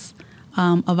moments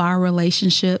of our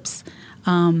relationships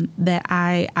that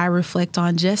I reflect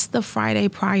on. Just the Friday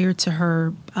prior to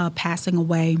her passing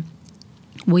away,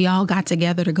 we all got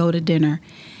together to go to dinner.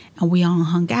 And we all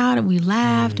hung out and we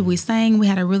laughed, we sang, we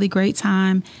had a really great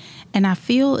time. And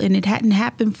and it hadn't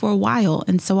happened for a while.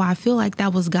 And so I feel like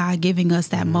that was God giving us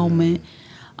that moment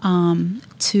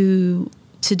to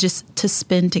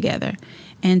spend together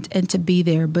and to be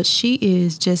there. But she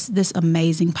is just this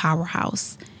amazing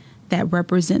powerhouse that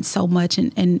represents so much.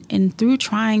 And through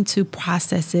trying to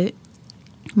process it,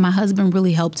 my husband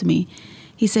really helped me.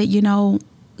 He said,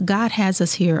 God has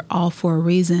us here all for a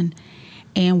reason.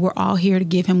 And we're all here to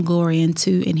give him glory and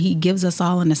he gives us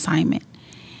all an assignment.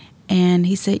 And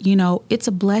he said, it's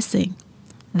a blessing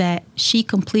that she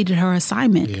completed her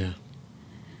assignment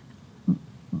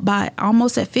by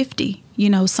almost at 50.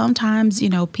 Sometimes,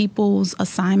 people's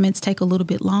assignments take a little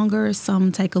bit longer.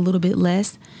 Some take a little bit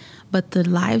less. But the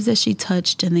lives that she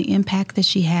touched and the impact that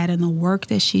she had and the work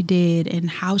that she did and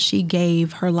how she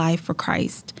gave her life for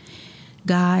Christ,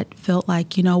 God felt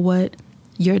like, what?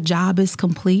 Your job is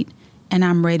complete. And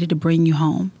I'm ready to bring you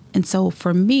home. And so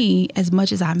for me, as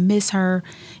much as I miss her,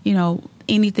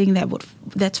 anything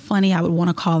that's funny, I would want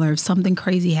to call her. If something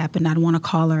crazy happened, I'd want to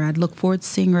call her. I'd look forward to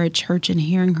seeing her at church and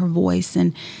hearing her voice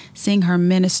and seeing her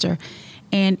minister.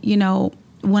 And,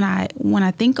 when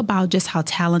I think about just how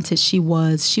talented she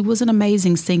was an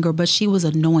amazing singer, but she was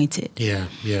anointed. Yeah,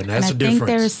 that's and I a difference.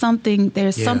 think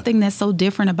there's something that's so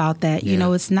different about that.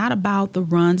 It's not about the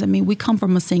runs. I mean, we come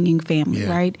from a singing family,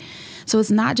 right? So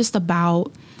it's not just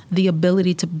about the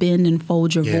ability to bend and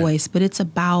fold your voice, but it's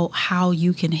about how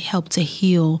you can help to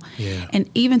heal. Yeah. And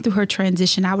even through her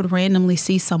transition, I would randomly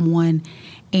see someone,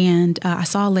 and I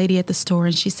saw a lady at the store,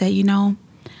 and she said,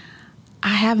 I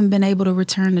haven't been able to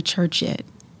return to church yet.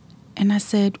 And I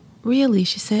said, really?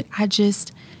 She said,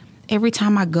 every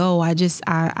time I go, I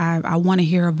want to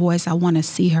hear her voice. I want to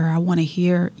see her. I want to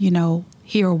hear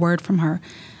a word from her.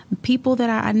 People that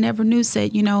I never knew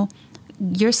said,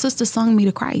 your sister sung me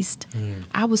to Christ.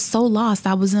 I was so lost.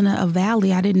 I was in a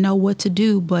valley. I didn't know what to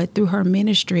do. But through her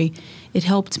ministry, it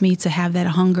helped me to have that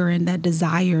hunger and that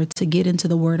desire to get into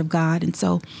the Word of God. And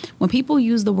so when people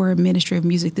use the word ministry of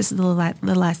music, this is the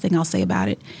last thing I'll say about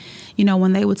it.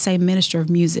 When they would say minister of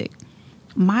music,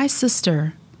 my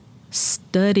sister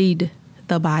studied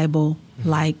the Bible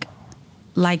like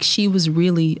she was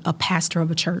really a pastor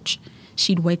of a church.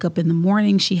 She'd wake up in the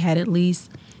morning. She had at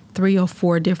least 3 or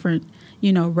 4 different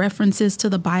references to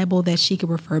the Bible that she could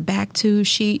refer back to.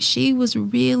 She was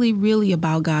really, really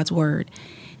about God's word.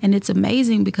 And it's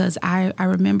amazing because I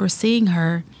remember seeing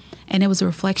her, and it was a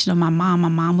reflection of my mom. My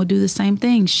mom would do the same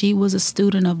thing. She was a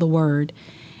student of the word.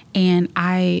 And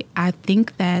I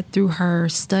think that through her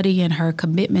study and her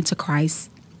commitment to Christ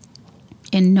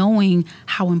and knowing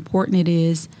how important it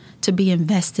is to be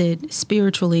invested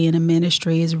spiritually in a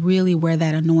ministry is really where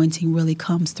that anointing really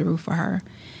comes through for her.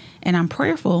 And I'm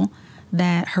prayerful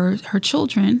that her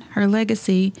children, her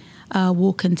legacy,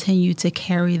 will continue to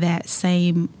carry that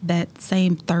same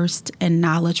thirst and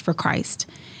knowledge for Christ.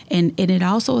 And it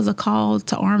also is a call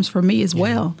to arms for me as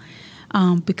well.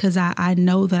 Because I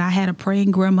know that I had a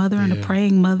praying grandmother and a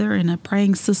praying mother and a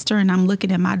praying sister, and I'm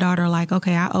looking at my daughter like,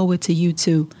 okay, I owe it to you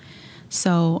too.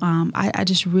 So I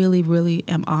just really, really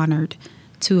am honored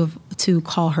to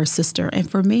call her sister.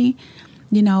 And for me,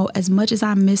 as much as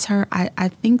I miss her, I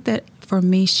think that for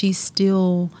me, she's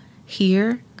still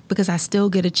here because I still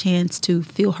get a chance to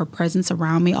feel her presence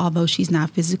around me, although she's not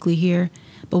physically here.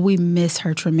 But we miss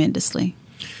her tremendously.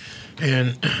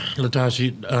 And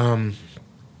LaToshia,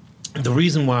 the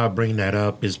reason why I bring that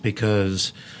up is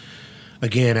because,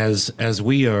 again, as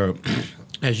you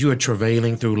are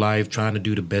travailing through life, trying to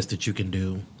do the best that you can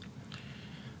do,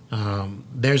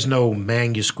 there's no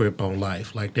manuscript on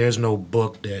life. Like, there's no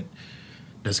book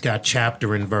that's got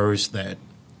chapter and verse that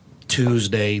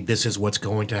Tuesday, this is what's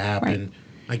going to happen. Right.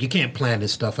 Like, you can't plan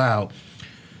this stuff out.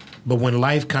 But when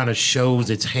life kind of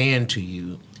shows its hand to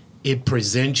you, it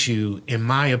presents you, in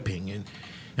my opinion,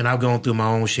 and I've gone through my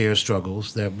own share of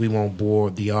struggles that we won't bore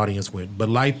the audience with, but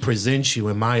life presents you,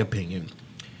 in my opinion,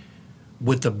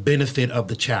 with the benefit of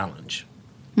the challenge.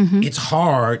 Mm-hmm. It's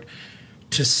hard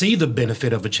to see the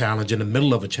benefit of a challenge in the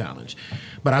middle of a challenge.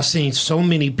 But I've seen so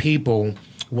many people,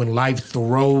 when life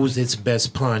throws its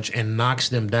best punch and knocks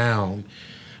them down,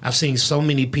 I've seen so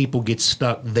many people get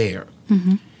stuck there.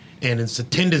 Mm-hmm. And it's a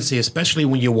tendency, especially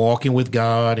when you're walking with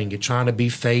God and you're trying to be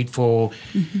faithful,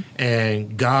 mm-hmm.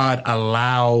 and God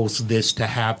allows this to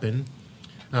happen.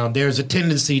 There's a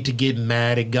tendency to get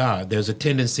mad at God. There's a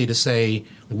tendency to say,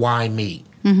 why me?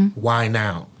 Mm-hmm. Why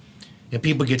now? And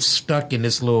people get stuck in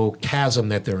this little chasm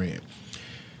that they're in.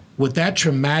 With that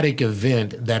traumatic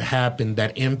event that happened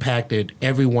that impacted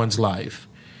everyone's life,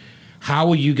 how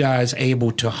are you guys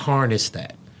able to harness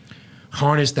that?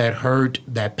 Harness that hurt,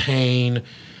 that pain,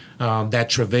 that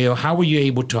travail. How were you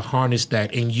able to harness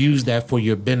that and use that for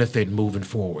your benefit moving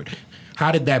forward?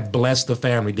 How did that bless the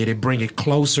family? Did it bring it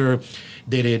closer?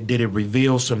 Did it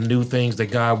reveal some new things that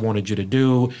God wanted you to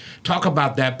do? Talk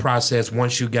about that process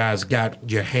once you guys got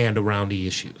your hand around the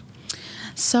issue.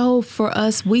 So for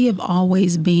us, we have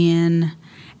always been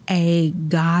a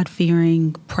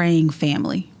God-fearing, praying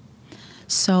family.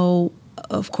 So,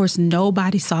 of course,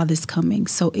 nobody saw this coming.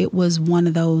 So it was one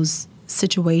of those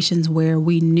situations where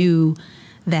we knew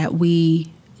that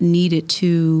we needed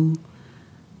to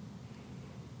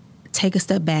take a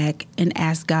step back and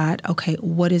ask God, okay,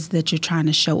 what is that you're trying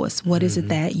to show us? What is it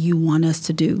that you want us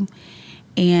to do?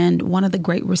 And one of the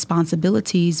great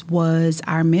responsibilities was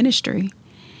our ministry.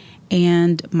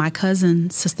 And my cousin,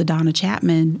 Sister Donna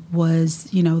Chapman, was,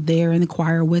 there in the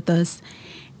choir with us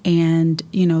and,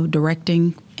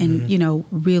 directing and,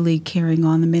 really carrying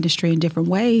on the ministry in different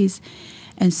ways.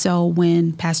 And so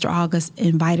when Pastor August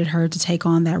invited her to take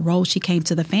on that role, she came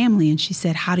to the family and she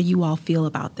said, how do you all feel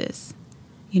about this?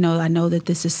 I know that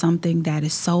this is something that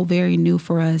is so very new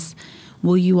for us.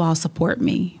 Will you all support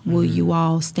me? Will you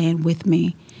all stand with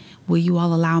me? Will you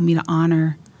all allow me to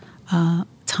honor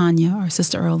Tanya or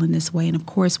Sister Earl in this way? And of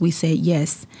course we said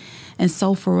yes. And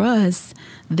so for us,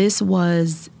 this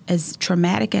was, as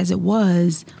traumatic as it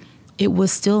was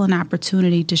still an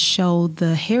opportunity to show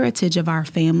the heritage of our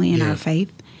family and our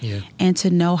faith. Yeah. And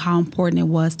to know how important it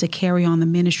was to carry on the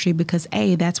ministry because,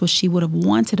 A, that's what she would have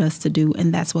wanted us to do,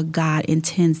 and that's what God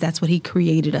intends. That's what He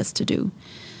created us to do.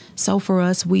 So for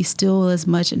us, we still as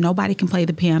much, nobody can play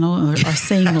the piano or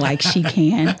sing like she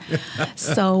can.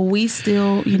 So we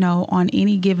still, on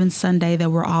any given Sunday that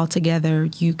we're all together,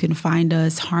 you can find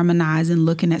us harmonizing,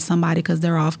 looking at somebody because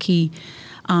they're off key,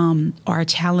 or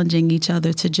challenging each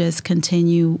other to just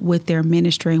continue with their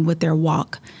ministry and with their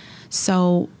walk.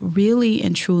 So really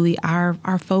and truly,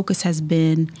 our focus has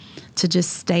been to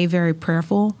just stay very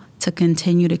prayerful, to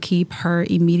continue to keep her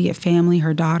immediate family,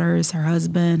 her daughters, her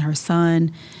husband, her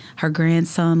son, her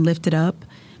grandson lifted up,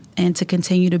 and to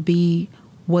continue to be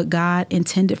what God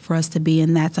intended for us to be.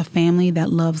 And that's a family that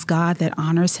loves God, that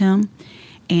honors Him,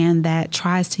 and that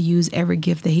tries to use every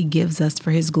gift that He gives us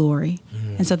for His glory.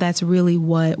 And so that's really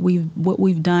what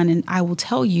we've done. And I will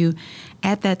tell you,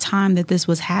 at that time that this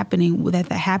was happening,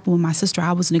 that happened with my sister,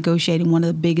 I was negotiating one of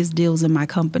the biggest deals in my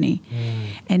company.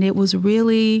 And it was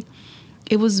really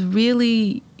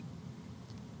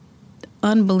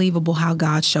unbelievable how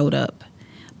God showed up,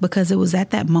 because it was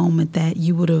at that moment that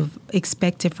you would have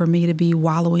expected for me to be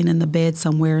wallowing in the bed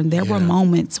somewhere. And there were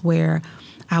moments where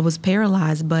I was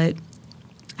paralyzed, but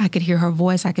I could hear her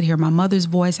voice. I could hear my mother's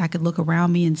voice. I could look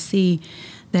around me and see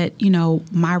that,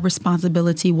 my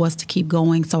responsibility was to keep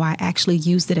going. So I actually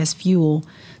used it as fuel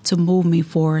to move me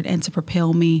forward and to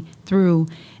propel me through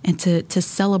and to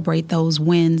celebrate those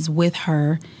wins with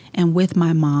her and with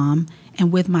my mom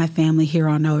and with my family here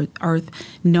on earth,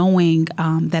 knowing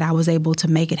that I was able to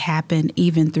make it happen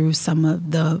even through some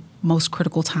of the most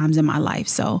critical times in my life.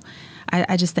 So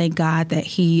I just thank God that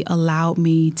He allowed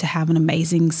me to have an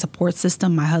amazing support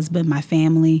system, my husband, my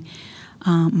family,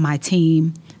 my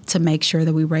team, to make sure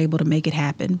that we were able to make it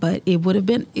happen. But it would have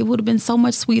been so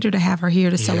much sweeter to have her here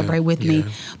to celebrate with me.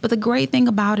 But the great thing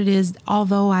about it is,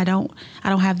 although I don't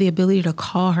have the ability to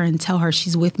call her and tell her,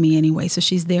 she's with me anyway. So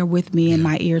she's there with me in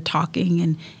my ear, talking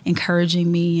and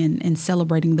encouraging me and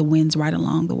celebrating the wins right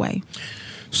along the way.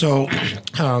 So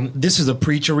this is a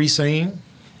preachery saying,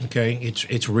 okay?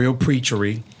 It's real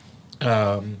preachery,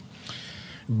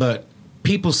 but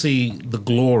people see the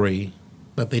glory,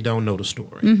 but they don't know the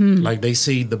story. Like they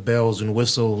see the bells and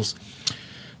whistles,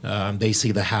 they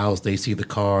see the house, they see the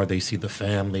car, they see the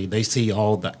family, they see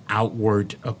all the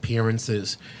outward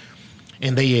appearances,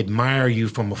 and they admire you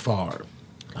from afar.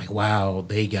 Like, wow,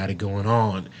 they got it going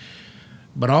on.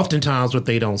 But oftentimes what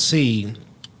they don't see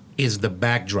is the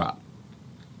backdrop,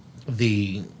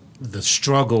 the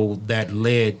struggle that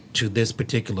led to this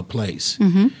particular place,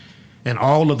 and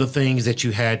all of the things that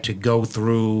you had to go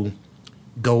through,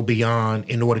 go beyond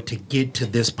in order to get to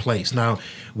this place. Now,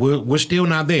 we're still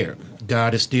not there.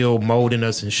 God is still molding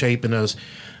us and shaping us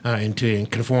and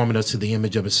conforming us to the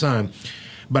image of his son.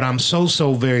 But I'm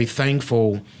so very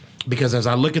thankful, because as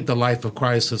I look at the life of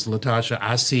Christ, Sister LaToshia,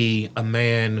 I see a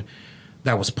man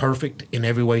that was perfect in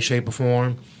every way, shape, or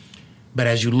form. But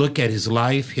as you look at his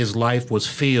life was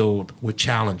filled with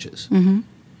challenges.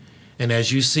 And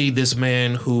as you see this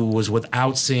man who was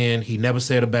without sin, he never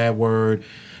said a bad word,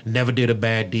 never did a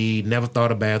bad deed, never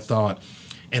thought a bad thought.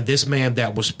 And this man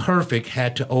that was perfect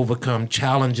had to overcome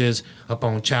challenges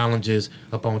upon challenges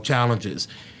upon challenges,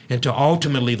 and to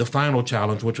ultimately the final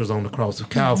challenge, which was on the cross of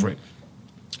Calvary.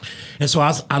 And so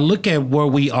I look at where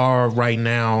we are right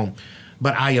now,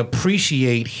 but I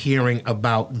appreciate hearing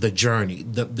about the journey.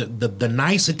 The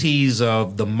niceties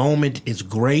of the moment is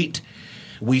great.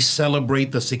 We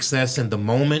celebrate the success in the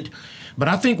moment. But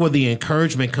I think where the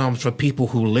encouragement comes for people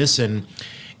who listen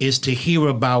is to hear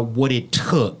about what it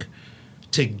took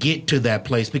to get to that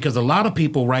place. Because a lot of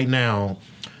people right now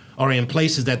are in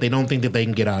places that they don't think that they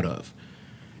can get out of.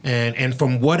 And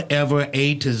from whatever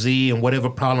A to Z and whatever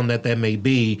problem that may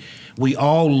be, we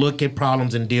all look at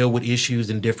problems and deal with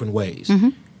issues in different ways.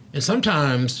 And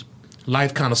sometimes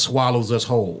life kind of swallows us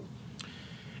whole.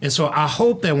 And so I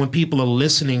hope that when people are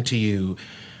listening to you,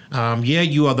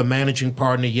 you are the managing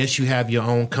partner. Yes, you have your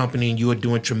own company and you are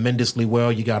doing tremendously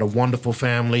well. You got a wonderful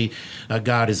family.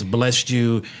 God has blessed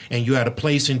you, and you're at a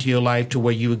place into your life to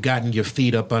where you've gotten your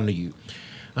feet up under you.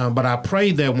 But I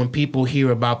pray that when people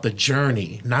hear about the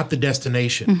journey, not the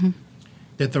destination,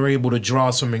 that they're able to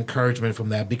draw some encouragement from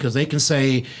that, because they can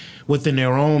say within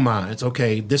their own minds,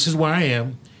 okay, this is where I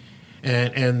am.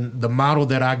 And the model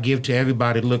that I give to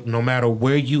everybody, look, no matter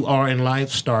where you are in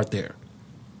life, start there.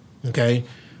 Okay?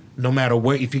 No matter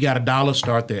where, if you got $1,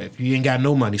 start there. If you ain't got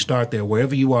no money, start there.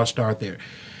 Wherever you are, start there.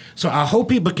 So I hope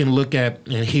people can look at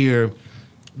and hear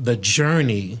the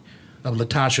journey of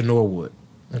LaToshia Norwood,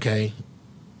 okay,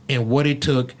 and what it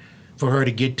took for her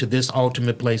to get to this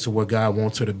ultimate place of where God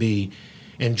wants her to be,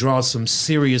 and draw some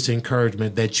serious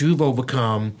encouragement that you've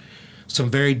overcome some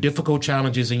very difficult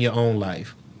challenges in your own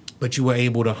life, but you were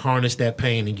able to harness that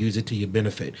pain and use it to your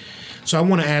benefit. So I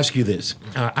want to ask you this.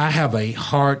 I have a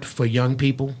heart for young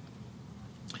people.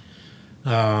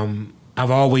 I've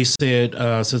always said,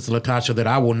 Sister LaToshia, that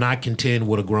I will not contend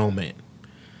with a grown man.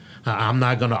 I'm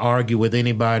not going to argue with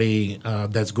anybody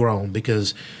that's grown,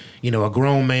 because, you know, a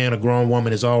grown man, a grown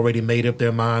woman has already made up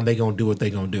their mind. They're going to do what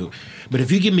they're going to do. But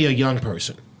if you give me a young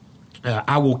person,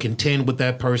 I will contend with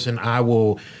that person. I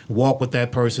will walk with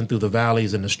that person through the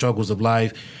valleys and the struggles of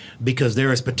life, because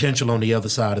there is potential on the other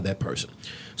side of that person.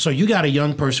 So you got a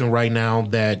young person right now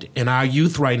that, and our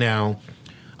youth right now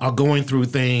are going through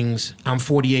things. I'm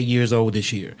 48 years old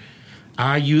this year.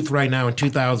 Our youth right now in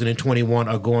 2021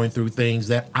 are going through things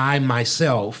that I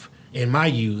myself in my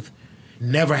youth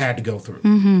never had to go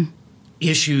through.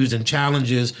 Issues and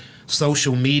challenges,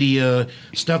 social media,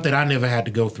 stuff that I never had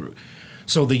to go through.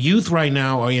 So the youth right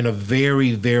now are in a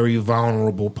very, very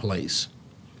vulnerable place.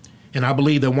 And I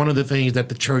believe that one of the things that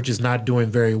the church is not doing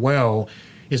very well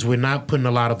is we're not putting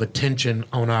a lot of attention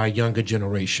on our younger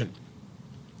generation.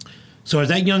 So as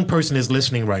that young person is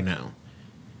listening right now,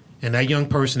 and that young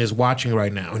person is watching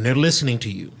right now, and they're listening to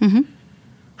you,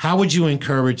 how would you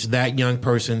encourage that young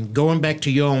person, going back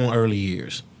to your own early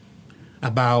years,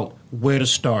 about where to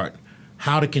start,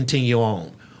 how to continue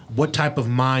on? What type of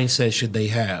mindset should they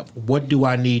have? What do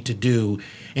I need to do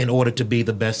in order to be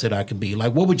the best that I can be?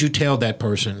 Like, what would you tell that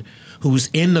person who's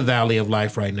in the valley of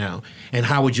life right now, and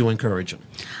how would you encourage them?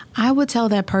 I would tell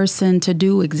that person to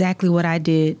do exactly what I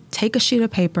did. Take a sheet of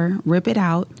paper, rip it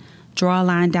out, draw a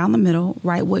line down the middle,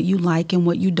 write what you like and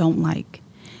what you don't like,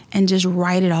 and just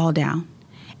write it all down.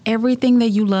 Everything that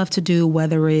you love to do,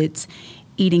 whether it's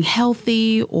eating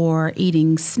healthy or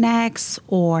eating snacks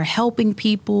or helping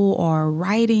people or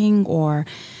writing or,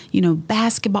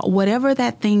 basketball, whatever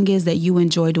that thing is that you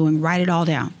enjoy doing, write it all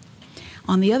down.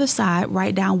 On the other side,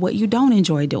 write down what you don't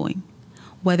enjoy doing,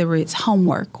 whether it's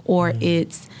homework or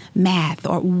it's math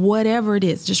or whatever it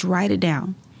is, just write it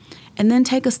down. And then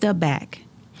take a step back.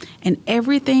 And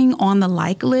everything on the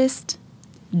like list,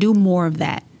 do more of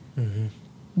that. Mm-hmm.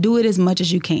 Do it as much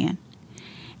as you can.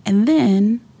 And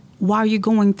then while you're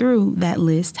going through that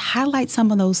list, highlight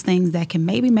some of those things that can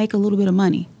maybe make a little bit of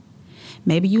money.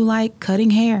 Maybe you like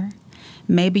cutting hair.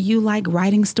 Maybe you like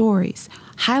writing stories.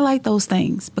 Highlight those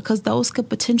things because those could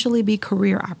potentially be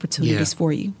career opportunities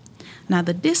for you. Now,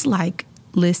 the dislike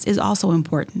list is also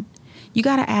important. You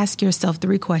got to ask yourself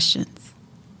 3 questions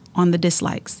on the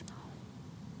dislikes.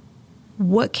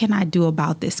 What can I do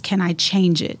about this? Can I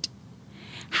change it?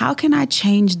 How can I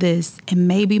change this and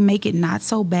maybe make it not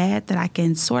so bad that I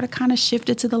can sort of kind of shift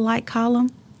it to the like column?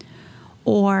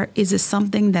 Or is it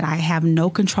something that I have no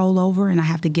control over and I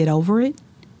have to get over it?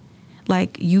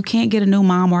 Like, you can't get a new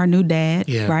mom or a new dad,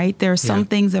 right? There are some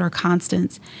things that are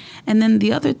constants. And then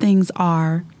the other things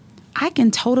are, I can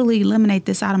totally eliminate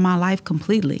this out of my life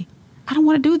completely. I don't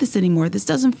want to do this anymore. This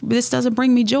doesn't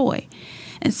bring me joy.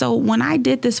 And so when I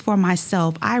did this for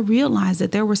myself, I realized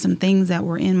that there were some things that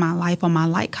were in my life on my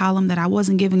like column that I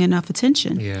wasn't giving enough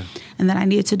attention and that I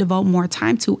needed to devote more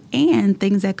time to, and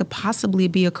things that could possibly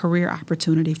be a career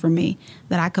opportunity for me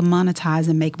that I could monetize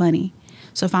and make money.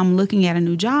 So if I'm looking at a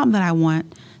new job that I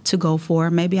want to go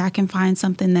for, maybe I can find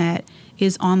something that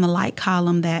is on the like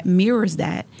column that mirrors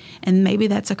that. And maybe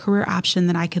that's a career option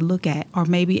that I could look at, or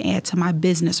maybe add to my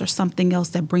business or something else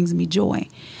that brings me joy.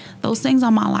 Those things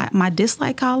on my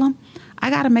dislike column, I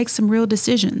got to make some real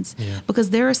decisions because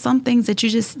there are some things that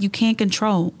you can't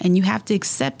control, and you have to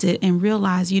accept it and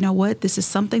realize, you know what, this is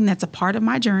something that's a part of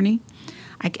my journey.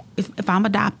 If I'm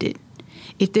adopted,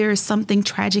 if there is something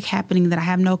tragic happening that I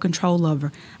have no control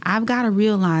over, I've got to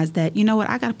realize that, you know what,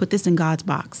 I got to put this in God's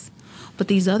box. But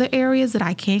these other areas that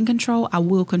I can control, I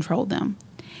will control them.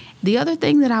 The other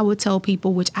thing that I would tell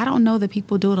people, which I don't know that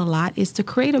people do it a lot, is to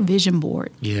create a vision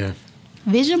board. Yeah.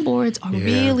 Vision boards are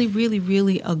really, really,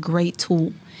 really a great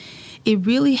tool. It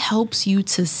really helps you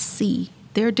to see.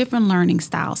 There are different learning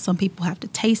styles. Some people have to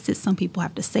taste it. Some people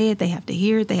have to say it. They have to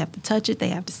hear it. They have to touch it. They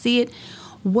have to see it.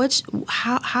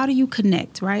 How do you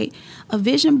connect, right? A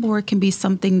vision board can be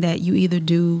something that you either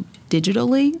do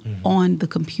digitally on the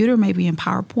computer, maybe in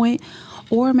PowerPoint,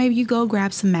 or maybe you go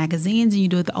grab some magazines and you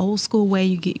do it the old school way.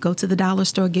 You go to the dollar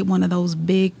store, get one of those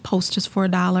big posters for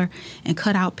 $1 and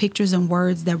cut out pictures and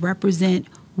words that represent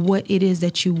what it is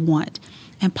that you want.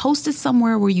 And post it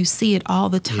somewhere where you see it all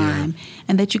the time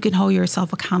and that you can hold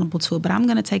yourself accountable to it. But I'm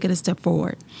going to take it a step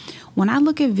forward. When I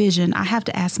look at vision, I have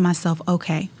to ask myself,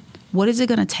 okay, what is it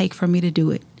going to take for me to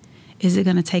do it? Is it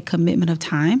going to take commitment of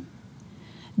time?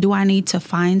 Do I need to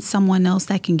find someone else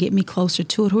that can get me closer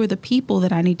to it? Who are the people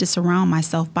that I need to surround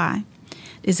myself by?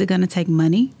 Is it going to take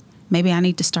money? Maybe I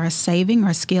need to start saving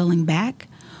or scaling back.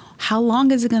 How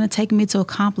long is it going to take me to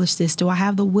accomplish this? Do I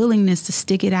have the willingness to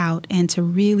stick it out and to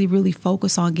really, really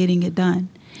focus on getting it done?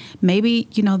 Maybe,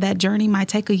 that journey might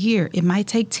take a year. It might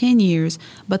take 10 years,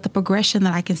 but the progression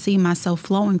that I can see myself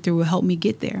flowing through will help me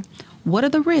get there. What are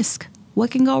the risks? What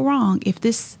can go wrong? If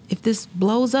this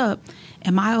blows up,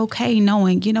 am I okay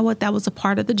knowing, you know what, that was a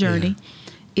part of the journey?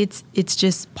 Yeah. It's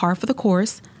just par for the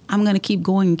course. I'm going to keep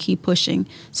going and keep pushing.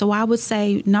 So I would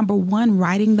say, number one,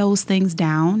 writing those things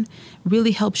down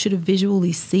really helps you to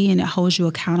visually see, and it holds you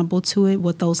accountable to it,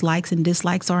 what those likes and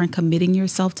dislikes are, and committing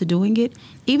yourself to doing it.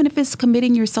 Even if it's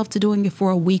committing yourself to doing it for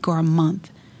a week or a month,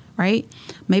 right?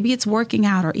 Maybe it's working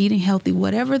out or eating healthy,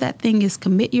 whatever that thing is,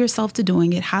 commit yourself to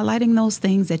doing it, highlighting those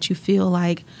things that you feel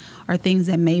like are things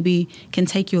that maybe can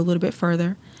take you a little bit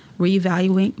further,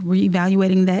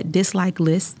 reevaluating that dislike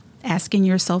list, asking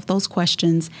yourself those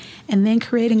questions, and then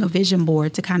creating a vision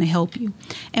board to kind of help you.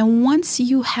 And once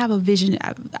you have a vision,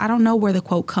 I don't know where the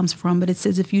quote comes from, but it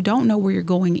says, if you don't know where you're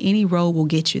going, any road will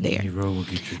get you there. Any road will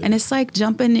get you there. And it's like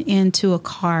jumping into a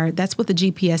car. That's what the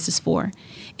GPS is for.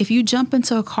 If you jump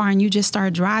into a car and you just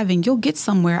start driving, you'll get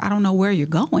somewhere. I don't know where you're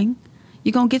going.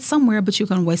 You're going to get somewhere, but you're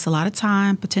going to waste a lot of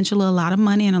time, potentially a lot of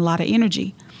money, and a lot of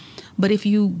energy. But if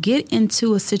you get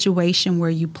into a situation where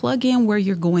you plug in where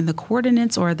you're going, the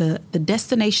coordinates or the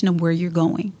destination of where you're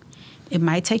going, it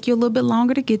might take you a little bit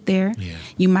longer to get there. Yeah.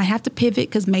 You might have to pivot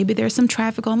because maybe there's some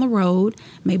traffic on the road.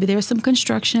 Maybe there's some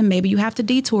construction. Maybe you have to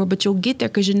detour, but you'll get there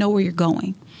because you know where you're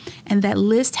going. And that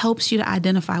list helps you to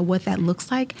identify what that looks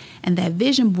like. And that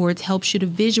vision board helps you to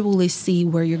visually see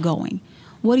where you're going.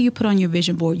 What do you put on your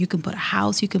vision board? You can put a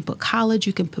house, you can put college,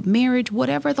 you can put marriage,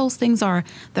 whatever those things are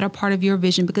that are part of your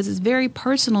vision, because it's very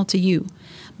personal to you.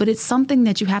 But it's something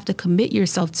that you have to commit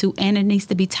yourself to, and it needs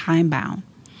to be time bound.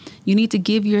 You need to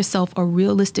give yourself a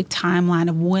realistic timeline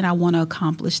of when I want to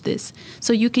accomplish this.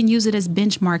 So you can use it as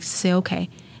benchmarks to say, okay,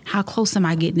 how close am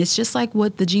I getting? It's just like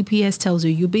what the GPS tells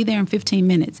you. You'll be there in 15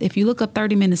 minutes. If you look up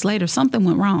 30 minutes later, something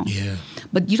went wrong. Yeah.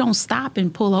 But you don't stop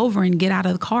and pull over and get out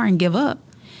of the car and give up.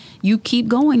 You keep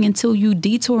going until you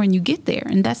detour and you get there.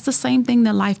 And that's the same thing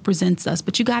that life presents us.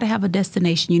 But you got to have a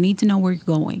destination. You need to know where you're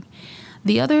going.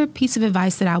 The other piece of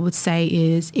advice that I would say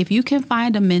is if you can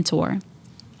find a mentor,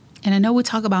 and I know we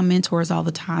talk about mentors all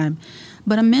the time,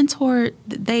 but a mentor,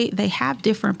 they have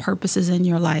different purposes in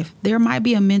your life. There might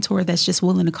be a mentor that's just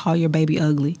willing to call your baby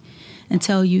ugly and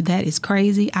tell you that is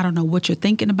crazy. I don't know what you're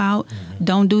thinking about. Mm-hmm.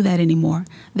 Don't do that anymore.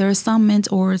 There are some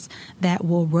mentors that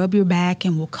will rub your back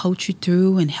and will coach you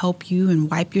through and help you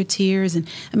and wipe your tears. And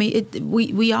I mean,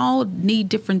 we all need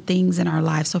different things in our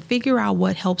lives. So figure out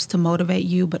what helps to motivate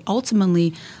you. But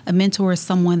ultimately, a mentor is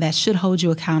someone that should hold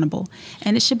you accountable.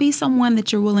 And it should be someone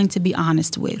that you're willing to be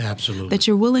honest with. Absolutely. That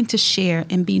you're willing to share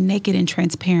and be naked and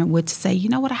transparent with, to say, you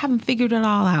know what, I haven't figured it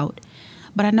all out,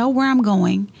 but I know where I'm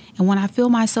going. And when I feel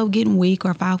myself getting weak,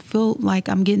 or if I feel like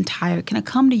I'm getting tired, can I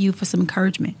come to you for some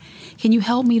encouragement? Can you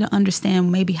help me to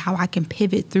understand maybe how I can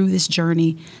pivot through this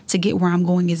journey to get where I'm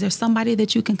going? Is there somebody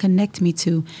that you can connect me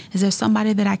to? Is there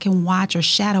somebody that I can watch or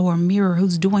shadow or mirror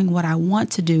who's doing what I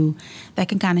want to do that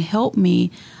can kind of help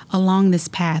me along this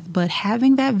path? But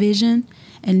having that vision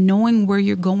and knowing where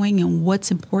you're going and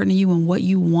what's important to you and what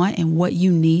you want and what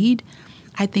you need,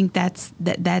 I think that's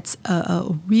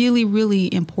a really,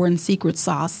 really important secret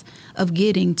sauce of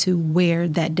getting to where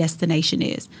that destination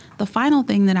is. The final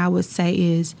thing that I would say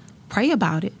is pray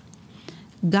about it.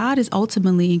 God is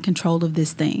ultimately in control of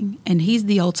this thing, and he's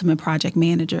the ultimate project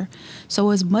manager. So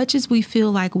as much as we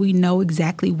feel like we know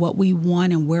exactly what we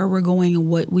want and where we're going and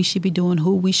what we should be doing,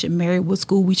 who we should marry, what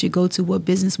school we should go to, what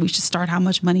business we should start, how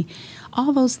much money,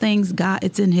 all those things, God,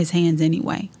 it's in his hands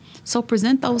anyway. So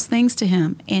present those things to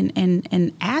him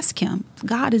and ask him,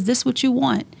 God, is this what you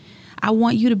want? I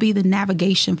want you to be the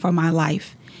navigation for my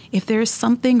life. If there's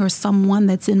something or someone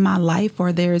that's in my life,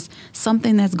 or there's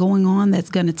something that's going on that's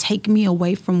going to take me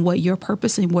away from what your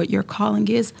purpose and what your calling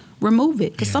is, remove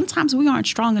it. Because sometimes we aren't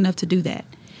strong enough to do that.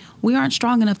 We aren't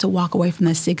strong enough to walk away from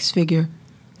that 6-figure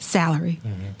salary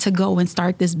to go and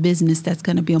start this business that's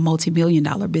going to be a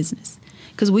multi-million-dollar business.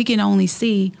 Because we can only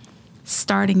see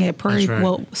starting at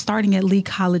starting at Lee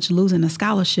College, losing a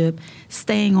scholarship,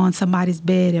 staying on somebody's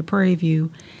bed at Prairie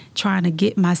View, trying to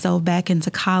get myself back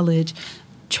into college,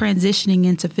 transitioning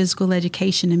into physical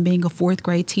education and being a 4th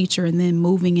grade teacher, and then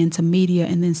moving into media,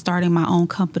 and then starting my own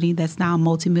company that's now a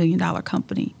multi-million-dollar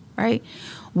company, right?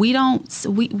 We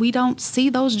don't see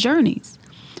those journeys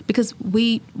because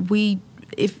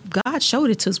if God showed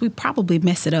it to us, we probably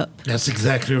mess it up. That's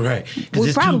exactly right.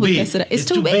 We probably mess it up. It's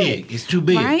too big. It's too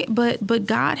big. Right? But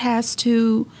God has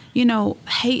to,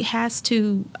 has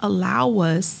to allow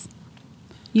us,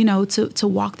 to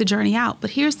walk the journey out.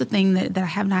 But here's the thing that I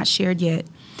have not shared yet.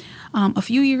 A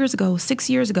few years ago, 6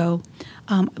 years ago,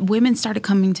 women started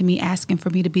coming to me asking for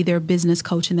me to be their business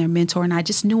coach and their mentor. And I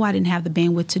just knew I didn't have the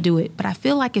bandwidth to do it. But I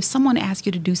feel like if someone asks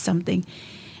you to do something,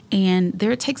 and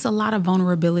there takes a lot of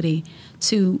vulnerability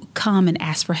to come and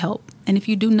ask for help. And if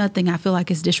you do nothing, I feel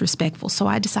like it's disrespectful. So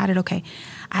I decided, okay,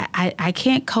 I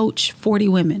can't coach 40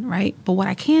 women, right? But what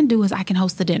I can do is I can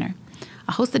host a dinner.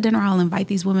 I'll host a dinner. I'll invite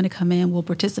these women to come in. We'll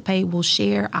participate. We'll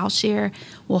share. I'll share.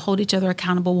 We'll hold each other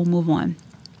accountable. We'll move on.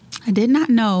 I did not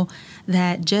know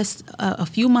that just a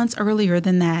few months earlier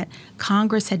than that,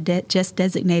 Congress had just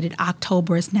designated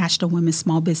October as National Women's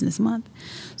Small Business Month.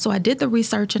 So I did the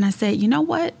research and I said, you know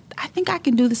what? I think I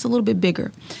can do this a little bit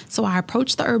bigger. So I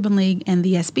approached the Urban League and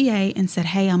the SBA and said,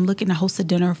 hey, I'm looking to host a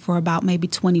dinner for about maybe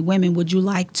 20 women. Would you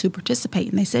like to participate?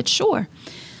 And they said, sure.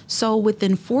 So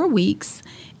within 4 weeks,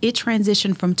 it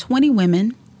transitioned from 20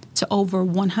 women to over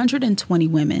 120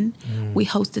 women. We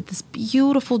hosted this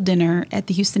beautiful dinner at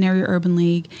the Houston Area Urban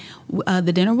League.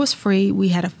 The dinner was free. We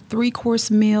had a 3-course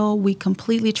meal. We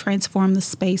completely transformed the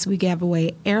space. We gave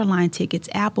away airline tickets,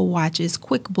 Apple Watches,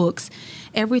 QuickBooks,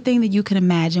 everything that you can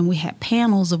imagine. We had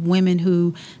panels of women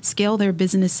who scale their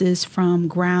businesses from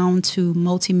ground to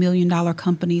multi-million-dollar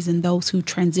companies, and those who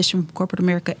transition from corporate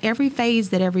America, every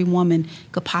phase that every woman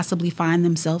could possibly find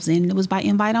themselves in. It was by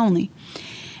invite only.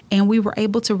 And we were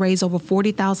able to raise over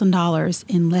 $40,000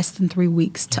 in less than 3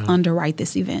 weeks to underwrite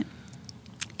this event.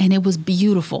 And it was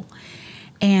beautiful.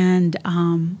 And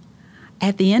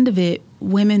at the end of it,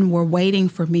 women were waiting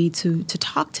for me to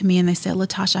talk to me, and they said,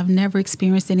 LaToshia, I've never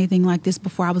experienced anything like this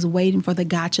before. I was waiting for the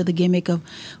gotcha, the gimmick of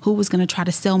who was going to try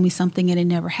to sell me something, and it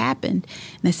never happened.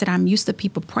 And they said, I'm used to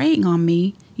people preying on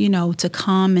me, to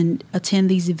come and attend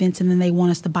these events, and then they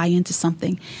want us to buy into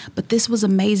something. But this was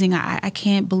amazing. I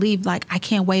can't believe, I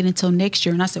can't wait until next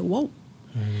year. And I said, whoa.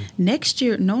 Next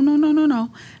year, no.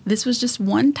 This was just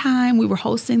one time we were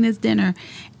hosting this dinner,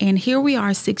 and here we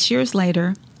are 6 years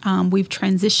later. We've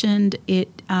transitioned it.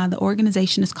 The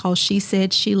organization is called She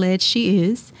Said, She Led, She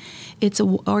Is. It's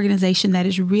an organization that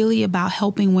is really about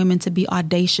helping women to be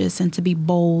audacious and to be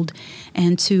bold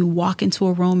and to walk into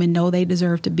a room and know they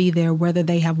deserve to be there, whether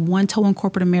they have one toe in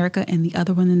corporate America and the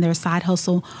other one in their side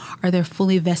hustle, or they're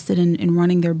fully vested in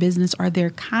running their business, or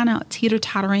they're kind of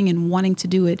teeter-tottering and wanting to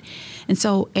do it. And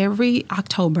so every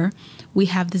October, we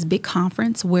have this big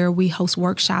conference where we host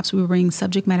workshops. We bring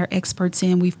subject matter experts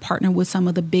in. We've partnered with some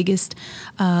of the biggest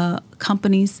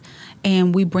companies,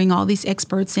 and we bring all these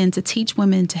experts in to teach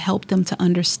women, to help them to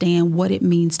understand what it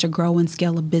means to grow and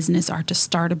scale a business, or to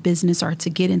start a business, or to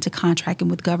get into contracting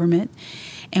with government.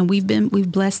 And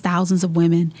we've blessed thousands of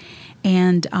women.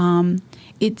 And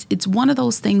it's one of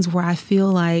those things where I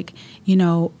feel like,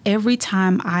 every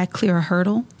time I clear a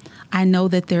hurdle, I know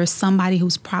that there's somebody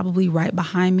who's probably right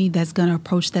behind me that's going to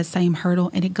approach that same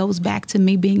hurdle. And it goes back to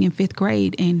me being in 5th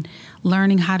grade and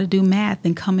learning how to do math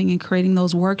and coming and creating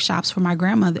those workshops for my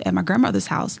grandmother at my grandmother's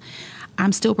house.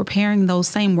 I'm still preparing those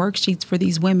same worksheets for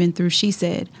these women through She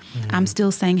Said. Mm-hmm. I'm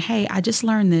still saying, hey, I just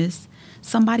learned this.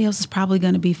 Somebody else is probably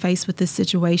going to be faced with this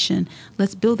situation.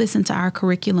 Let's build this into our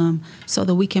curriculum so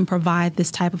that we can provide this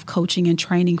type of coaching and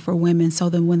training for women, so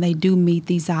that when they do meet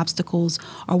these obstacles,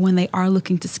 or when they are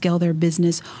looking to scale their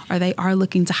business, or they are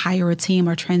looking to hire a team,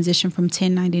 or transition from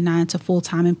 1099 to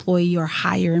full-time employee, or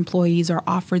hire employees, or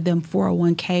offer them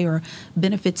 401k or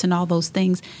benefits and all those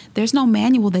things, there's no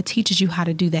manual that teaches you how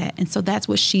to do that. And so that's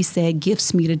what She Said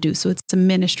gifts me to do. So it's a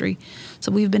ministry.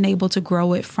 So we've been able to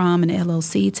grow it from an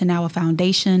LLC to now a foundation.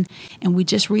 And we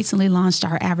just recently launched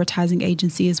our advertising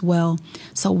agency as well.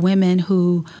 So women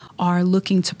who are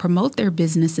looking to promote their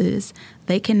businesses,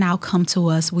 they can now come to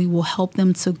us. We will help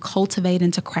them to cultivate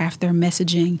and to craft their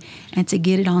messaging and to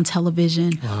get it on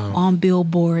television, on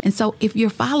billboard. And so if you're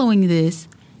following this,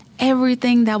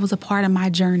 everything that was a part of my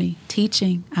journey,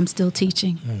 teaching, I'm still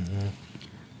teaching. Mm-hmm.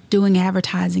 Doing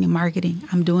advertising and marketing,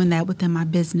 I'm doing that within my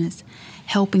business.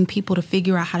 Helping people to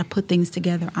figure out how to put things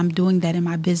together, I'm doing that in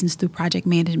my business through project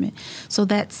management. So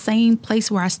that same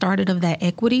place where I started of that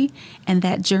equity and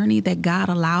that journey that God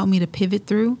allowed me to pivot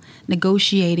through,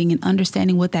 negotiating and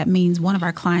understanding what that means. One of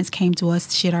our clients came to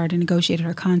us, she had already negotiated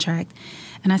her contract,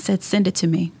 and I said, send it to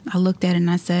me. I looked at it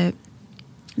and I said,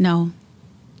 no,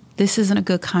 this isn't a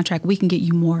good contract. We can get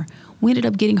you more. We ended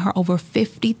up getting her over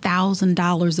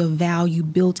 $50,000 of value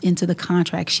built into the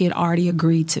contract she had already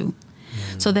agreed to.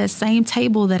 So that same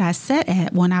table that I sat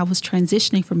at when I was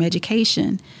transitioning from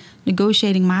education,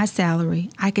 negotiating my salary,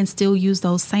 I can still use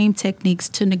those same techniques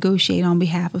to negotiate on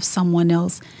behalf of someone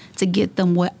else to get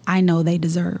them what I know they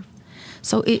deserve.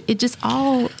 So it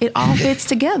all fits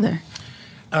together.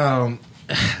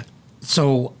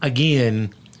 So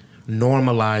again,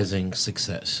 normalizing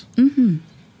success. Mm-hmm.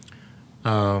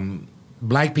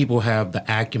 Black people have the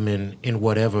acumen in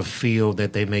whatever field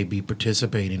that they may be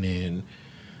participating in,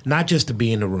 not just to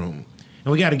be in the room.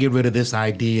 And we got to get rid of this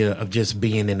idea of just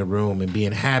being in the room and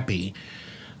being happy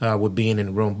with being in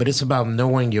the room. But it's about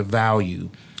knowing your value,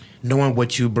 knowing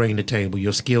what you bring to the table,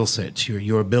 your skill sets,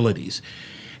 your abilities.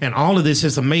 And all of this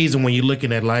is amazing when you're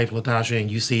looking at life, LaToshia,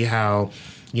 and you see how,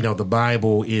 the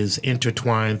Bible is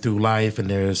intertwined through life,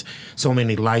 and there's so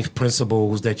many life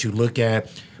principles that you look at.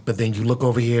 But then you look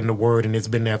over here in the Word, and it's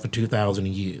been there for 2,000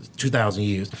 years.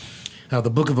 The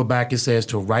book of Habakkuk says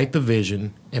to write the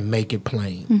vision and make it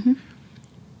plain, mm-hmm.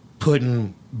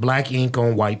 putting black ink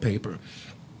on white paper.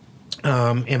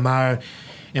 In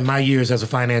my years as a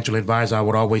financial advisor, I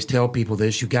would always tell people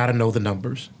this: you got to know the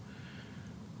numbers.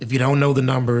 If you don't know the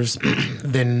numbers,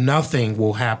 then nothing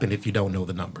will happen if you don't know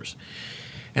the numbers.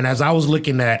 And as I was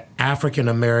looking at African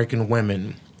American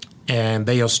women, and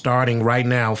they are starting right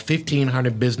now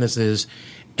 1,500 businesses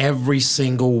every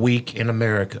single week in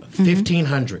America. Mm-hmm.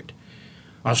 1,500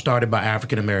 are started by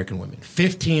African American women.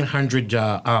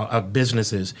 1,500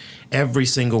 businesses every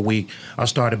single week are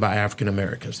started by African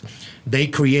Americans. They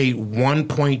create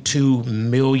 1.2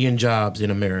 million jobs in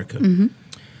America. Mm-hmm.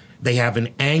 They have an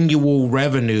annual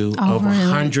revenue of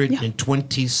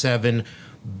 $127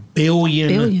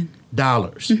 billion.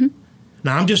 Mm-hmm.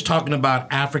 Now, I'm just talking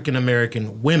about African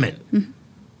American women, mm-hmm.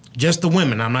 just the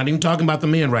women. I'm not even talking about the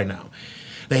men right now.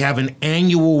 They have an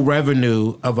annual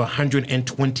revenue of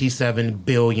 $127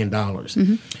 billion.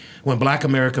 Mm-hmm. When Black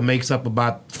America makes up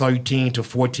about 13 to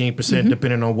 14%, mm-hmm.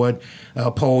 depending on what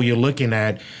poll you're looking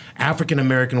at, African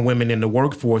American women in the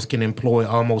workforce can employ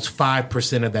almost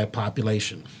 5% of that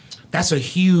population. That's a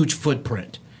huge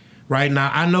footprint. Right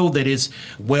now, I know that it's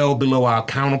well below our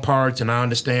counterparts, and I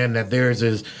understand that theirs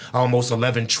is almost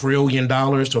 $11 trillion,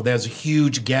 so there's a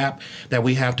huge gap that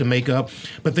we have to make up.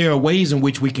 But there are ways in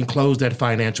which we can close that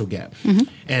financial gap. Mm-hmm.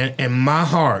 And my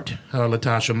heart,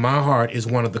 LaToshia, my heart is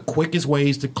one of the quickest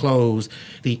ways to close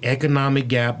the economic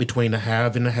gap between the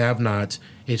have and the have-nots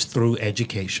is through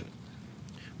education.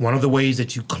 One of the ways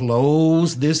that you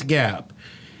close this gap,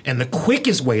 and the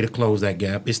quickest way to close that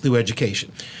gap, is through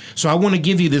education. So I want to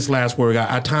give you this last word.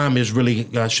 Our time is really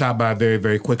shot by very,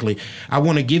 very quickly. I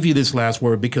want to give you this last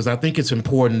word because I think it's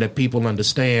important that people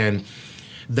understand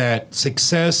that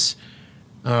success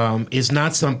is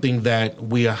not something that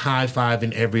we are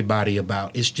high-fiving everybody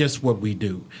about. It's just what we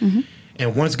do. Mm-hmm.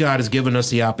 And once God has given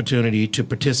us the opportunity to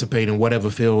participate in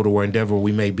whatever field or endeavor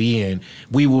we may be in,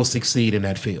 we will succeed in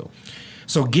that field.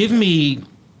 So give me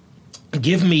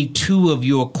two of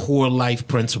your core life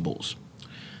principles,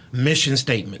 mission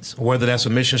statements, whether that's a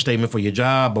mission statement for your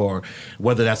job or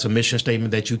whether that's a mission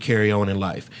statement that you carry on in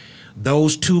life.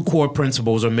 Those two core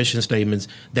principles or mission statements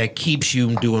that keeps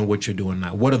you doing what you're doing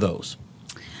now. What are those?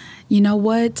 You know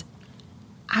what?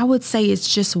 I would say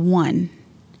it's just one.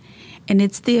 And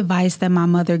it's the advice that my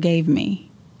mother gave me.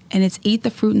 And it's eat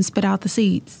the fruit and spit out the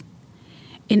seeds.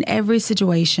 In every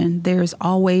situation, there's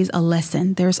always a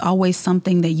lesson. There's always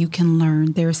something that you can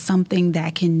learn. There's something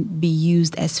that can be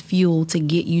used as fuel to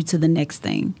get you to the next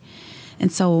thing. And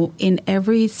so in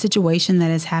every situation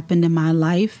that has happened in my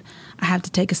life, I have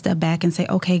to take a step back and say,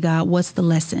 okay, God, what's the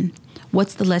lesson?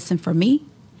 What's the lesson for me?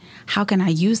 How can I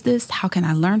use this? How can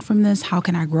I learn from this? How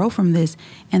can I grow from this?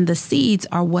 And the seeds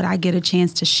are what I get a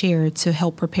chance to share to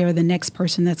help prepare the next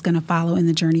person that's going to follow in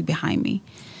the journey behind me.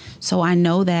 So I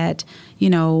know that,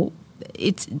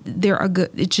 it's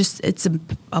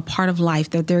a part of life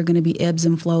that there are going to be ebbs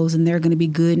and flows and there are going to be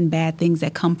good and bad things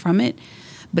that come from it.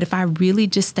 But if I really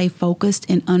just stay focused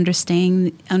and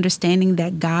understanding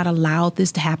that God allowed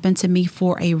this to happen to me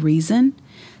for a reason,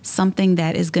 something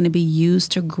that is going to be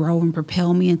used to grow and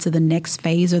propel me into the next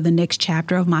phase or the next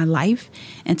chapter of my life,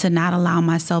 and to not allow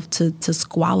myself to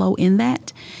swallow in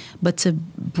that, but to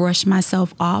brush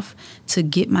myself off, to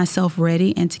get myself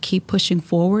ready and to keep pushing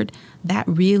forward, that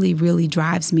really, really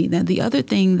drives me. Now, the other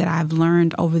thing that I've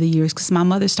learned over the years, because my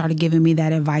mother started giving me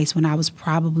that advice when I was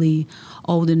probably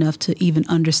old enough to even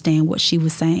understand what she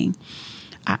was saying.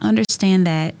 I understand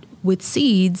that with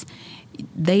seeds,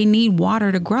 they need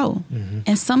water to grow. Mm-hmm.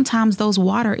 And sometimes those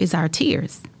water is our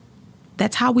tears.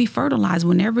 That's how we fertilize.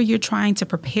 Whenever you're trying to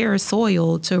prepare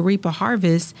soil to reap a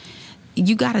harvest,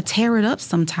 you got to tear it up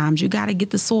sometimes. You got to get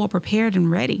the soil prepared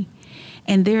and ready.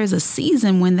 And there is a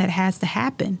season when that has to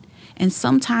happen. And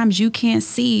sometimes you can't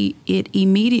see it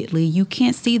immediately. You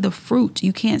can't see the fruit.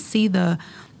 You can't see the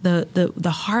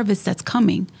harvest that's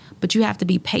coming. But you have to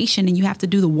be patient and you have to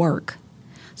do the work.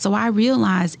 So I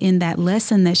realized in that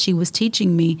lesson that she was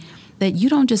teaching me that you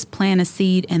don't just plant a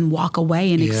seed and walk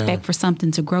away and expect for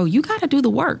something to grow. You got to do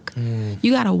the work.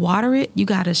 You got to water it. You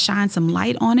got to shine some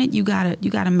light on it. You got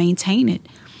to maintain it,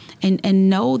 and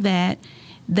know that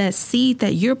that seed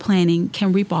that you're planting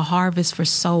can reap a harvest for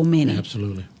so many.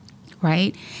 Absolutely.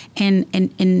 Right.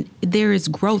 And there is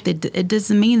growth. It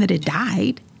doesn't mean that it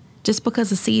died. Just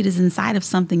because a seed is inside of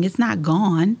something, it's not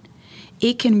gone.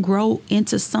 It can grow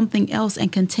into something else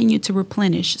and continue to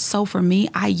replenish. So for me,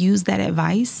 I use that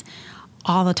advice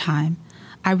all the time.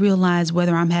 I realize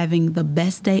whether I'm having the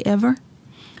best day ever,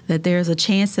 that there's a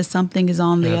chance that something is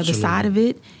on the other side of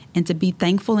it, and to be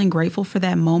thankful and grateful for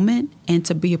that moment and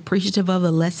to be appreciative of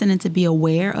the lesson and to be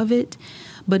aware of it.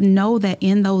 But know that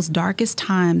in those darkest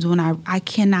times when I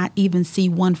cannot even see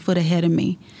 1 foot ahead of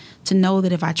me, to know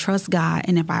that if I trust God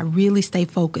and if I really stay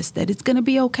focused, that it's going to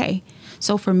be okay.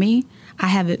 So for me, I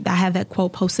have that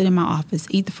quote posted in my office: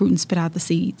 eat the fruit and spit out the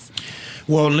seeds.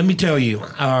 Well, let me tell you,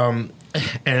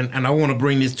 and I want to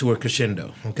bring this to a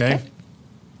crescendo, okay?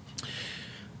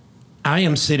 I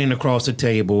am sitting across the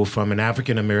table from an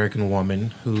African-American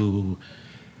woman who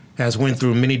has went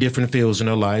through many different fields in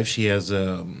her life. She has,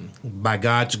 by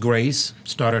God's grace,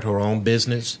 started her own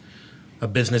business. Her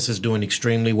business is doing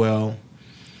extremely well.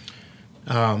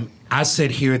 I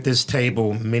sit here at this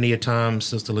table many a time,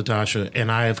 Sister LaToshia, and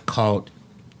I have caught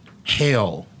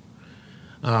hell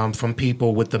from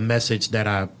people with the message that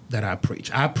I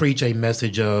preach. I preach a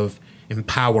message of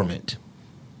empowerment.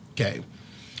 Okay.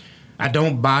 I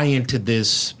don't buy into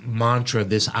this mantra,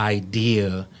 this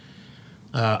idea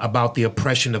about the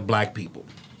oppression of black people.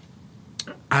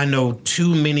 I know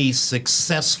too many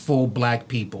successful black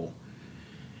people,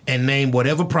 and name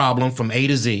whatever problem from A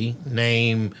to Z,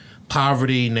 name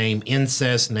poverty, name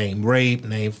incest, name rape,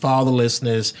 name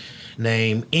fatherlessness,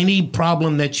 name any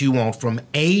problem that you want from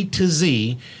A to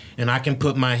Z, and I can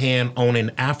put my hand on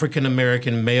an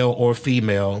African-American male or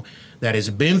female that has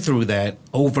been through that,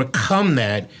 overcome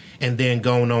that, and then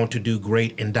gone on to do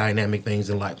great and dynamic things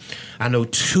in life. I know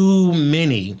too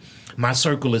many. My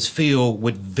circle is filled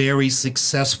with very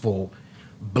successful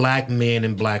black men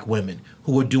and black women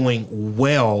who are doing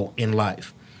well in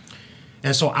life.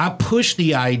 And so I push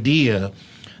the idea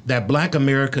that black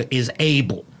America is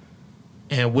able.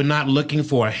 And we're not looking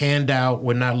for a handout.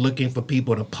 We're not looking for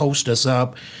people to post us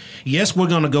up. Yes, we're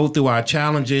going to go through our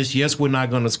challenges. Yes, we're not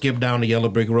going to skip down the yellow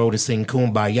brick road and sing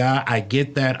Kumbaya. I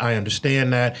get that. I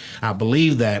understand that. I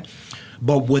believe that.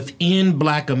 But within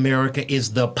black America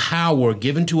is the power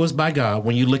given to us by God.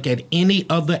 When you look at any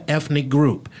other ethnic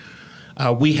group,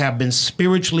 we have been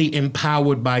spiritually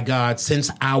empowered by God since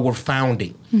our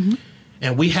founding. Mm-hmm.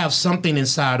 And we have something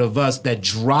inside of us that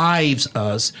drives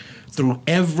us through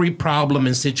every problem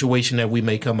and situation that we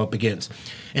may come up against.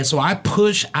 And so I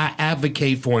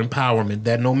advocate for empowerment,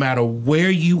 that no matter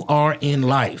where you are in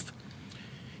life,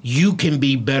 you can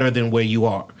be better than where you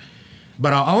are.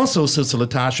 But I also, Sister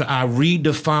LaToshia, I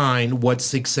redefine what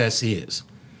success is.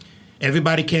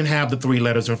 Everybody can't have the 3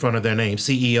 letters in front of their name,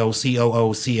 CEO,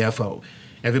 COO, CFO.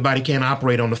 Everybody can't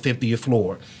operate on the 50th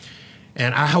floor.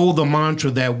 And I hold the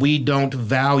mantra that we don't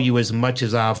value as much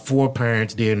as our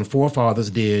foreparents did and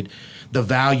forefathers did the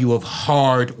value of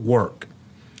hard work.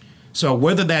 So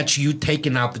whether that's you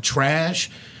taking out the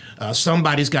trash,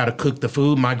 somebody's got to cook the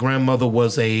food. My grandmother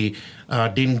was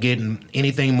didn't get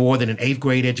anything more than an 8th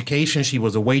grade education. She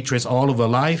was a waitress all of her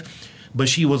life, but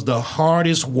she was the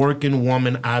hardest working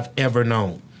woman I've ever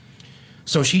known.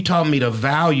 So she taught me to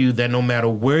value that no matter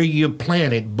where you're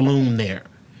planted, bloom there.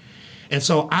 And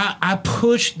so I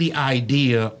push the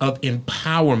idea of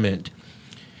empowerment,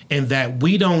 and that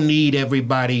we don't need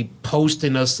everybody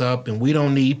posting us up, and we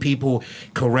don't need people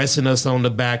caressing us on the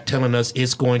back telling us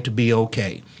it's going to be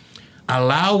okay.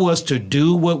 Allow us to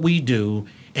do what we do,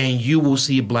 and you will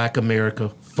see black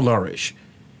America flourish.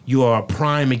 You are a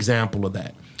prime example of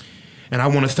that. And I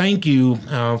want to thank you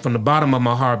from the bottom of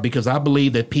my heart, because I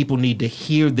believe that people need to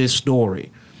hear this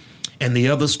story and the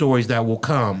other stories that will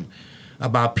come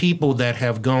about people that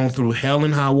have gone through hell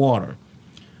and high water,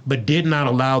 but did not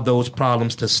allow those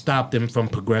problems to stop them from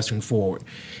progressing forward.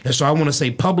 And so I want to say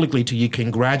publicly to you,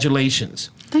 congratulations.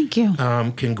 Thank you.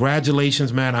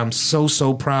 Congratulations, man. I'm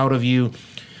so proud of you.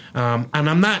 And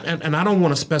I don't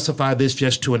want to specify this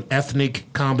just to an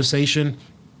ethnic conversation,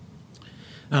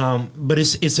 but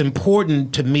it's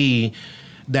important to me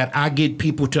that I get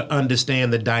people to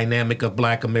understand the dynamic of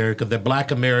black America, that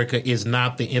black America is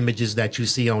not the images that you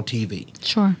see on TV.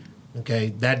 Sure.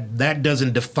 Okay, that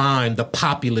doesn't define the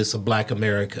populace of black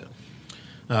America.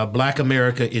 Black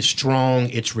America is strong,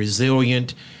 it's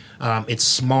resilient, it's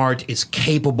smart, it's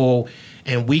capable,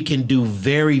 and we can do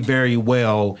very, very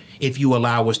well if you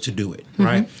allow us to do it,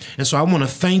 right? And so I want to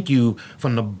thank you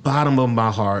from the bottom of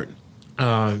my heart.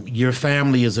 Your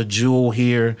family is a jewel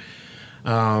here.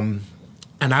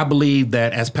 And I believe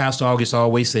that, as Pastor August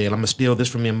always said, I'm going to steal this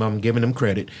from him, I'm giving him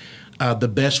credit, the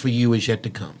best for you is yet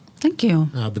to come. Thank you.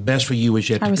 The best for you is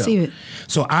yet to come. I receive it.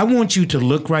 So I want you to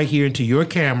look right here into your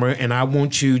camera, and I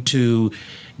want you to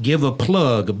give a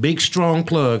plug, a big, strong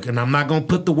plug, and I'm not going to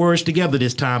put the words together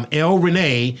this time, L.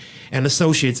 Renee and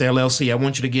Associates, LLC. I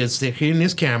want you to sit here in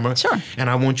this camera, sure,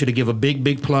 and I want you to give a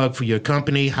big plug for your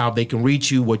company, how they can reach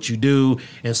you, what you do,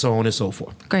 and so on and so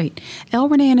forth. Great. L.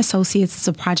 Renee and Associates is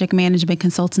a project management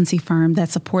consultancy firm that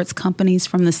supports companies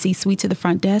from the C-suite to the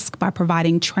front desk by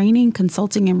providing training,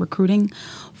 consulting, and recruiting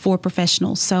for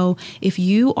professionals. So if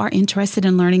you are interested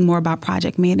in learning more about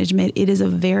project management, it is a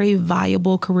very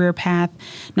viable career path.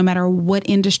 No matter what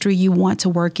industry you want to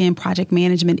work in, project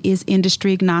management is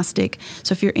industry agnostic.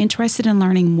 So if you're interested in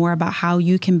learning more about how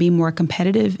you can be more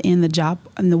competitive in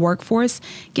the workforce,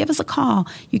 give us a call.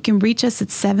 You can reach us at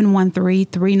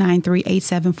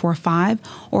 713-393-8745,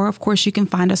 or of course you can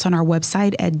find us on our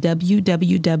website at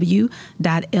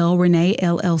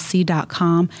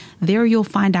www.lreneellc.com. There you'll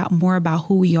find out more about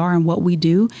who we are and what we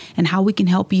do and how we can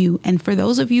help you. And for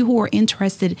those of you who are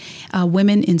interested,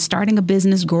 women, in starting a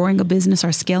business, growing a business, or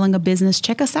are scaling a business,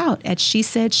 check us out at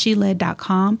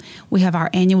SheSaidSheLed.com. We have our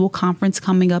annual conference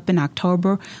coming up in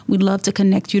October. We'd love to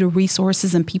connect you to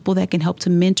resources and people that can help to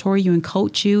mentor you and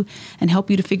coach you and help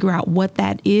you to figure out what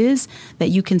that is that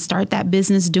you can start that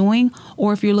business doing.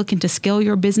 Or if you're looking to scale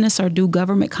your business or do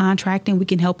government contracting, we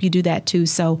can help you do that too.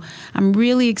 So I'm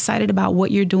really excited about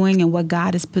what you're doing and what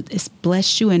God has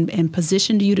blessed you and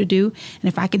positioned you to do. And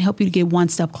if I can help you to get one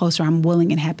step closer, I'm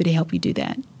willing and happy to help you do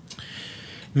that.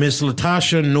 Miss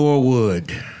LaToshia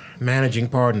Norwood, managing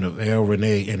partner of L.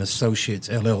 Renee and Associates,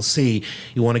 LLC.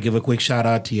 You want to give a quick shout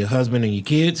out to your husband and your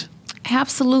kids?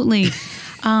 Absolutely.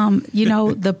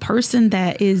 The person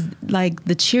that is like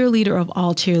the cheerleader of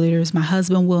all cheerleaders, my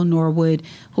husband, Will Norwood,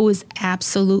 who is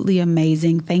absolutely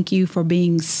amazing. Thank you for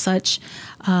being such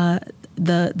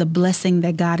the blessing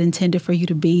that God intended for you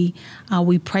to be.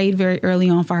 We prayed very early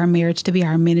on for our marriage to be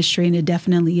our ministry, and it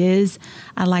definitely is.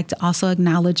 I'd like to also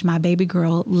acknowledge my baby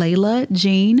girl, Layla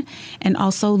Jean, and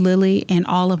also Lily and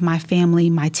all of my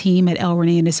family, my team at El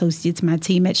Renee and Associates, my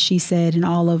team at She Said, and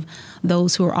all of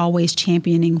those who are always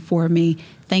championing for me.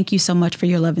 Thank you so much for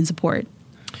your love and support.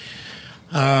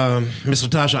 Ms.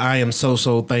 LaToshia, I am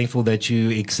so thankful that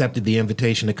you accepted the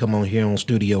invitation to come on here on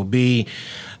Studio B.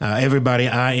 Everybody,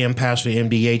 I am Pastor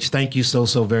MDH. Thank you so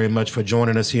very much for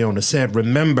joining us here on the set.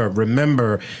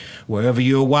 Remember, wherever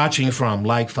you're watching from,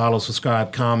 like, follow,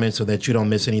 subscribe, comment so that you don't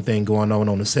miss anything going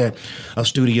on the set of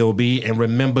Studio B. And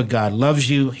remember, God loves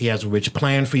you. He has a rich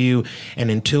plan for you.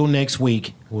 And until next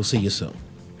week, we'll see you soon.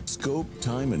 Scope,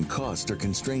 time, and cost are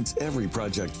constraints every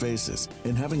project faces,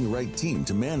 and having the right team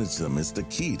to manage them is the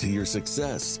key to your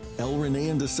success. L. Renee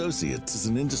and Associates is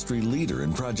an industry leader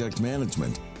in project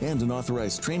management and an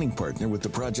authorized training partner with the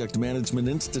Project Management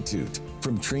Institute.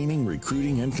 From training,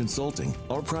 recruiting, and consulting,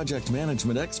 our project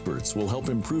management experts will help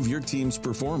improve your team's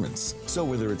performance. So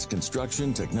whether it's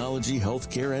construction, technology,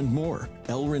 healthcare, and more,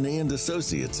 L. Renee and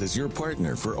Associates is your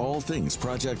partner for all things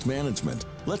project management.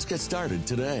 Let's get started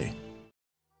today.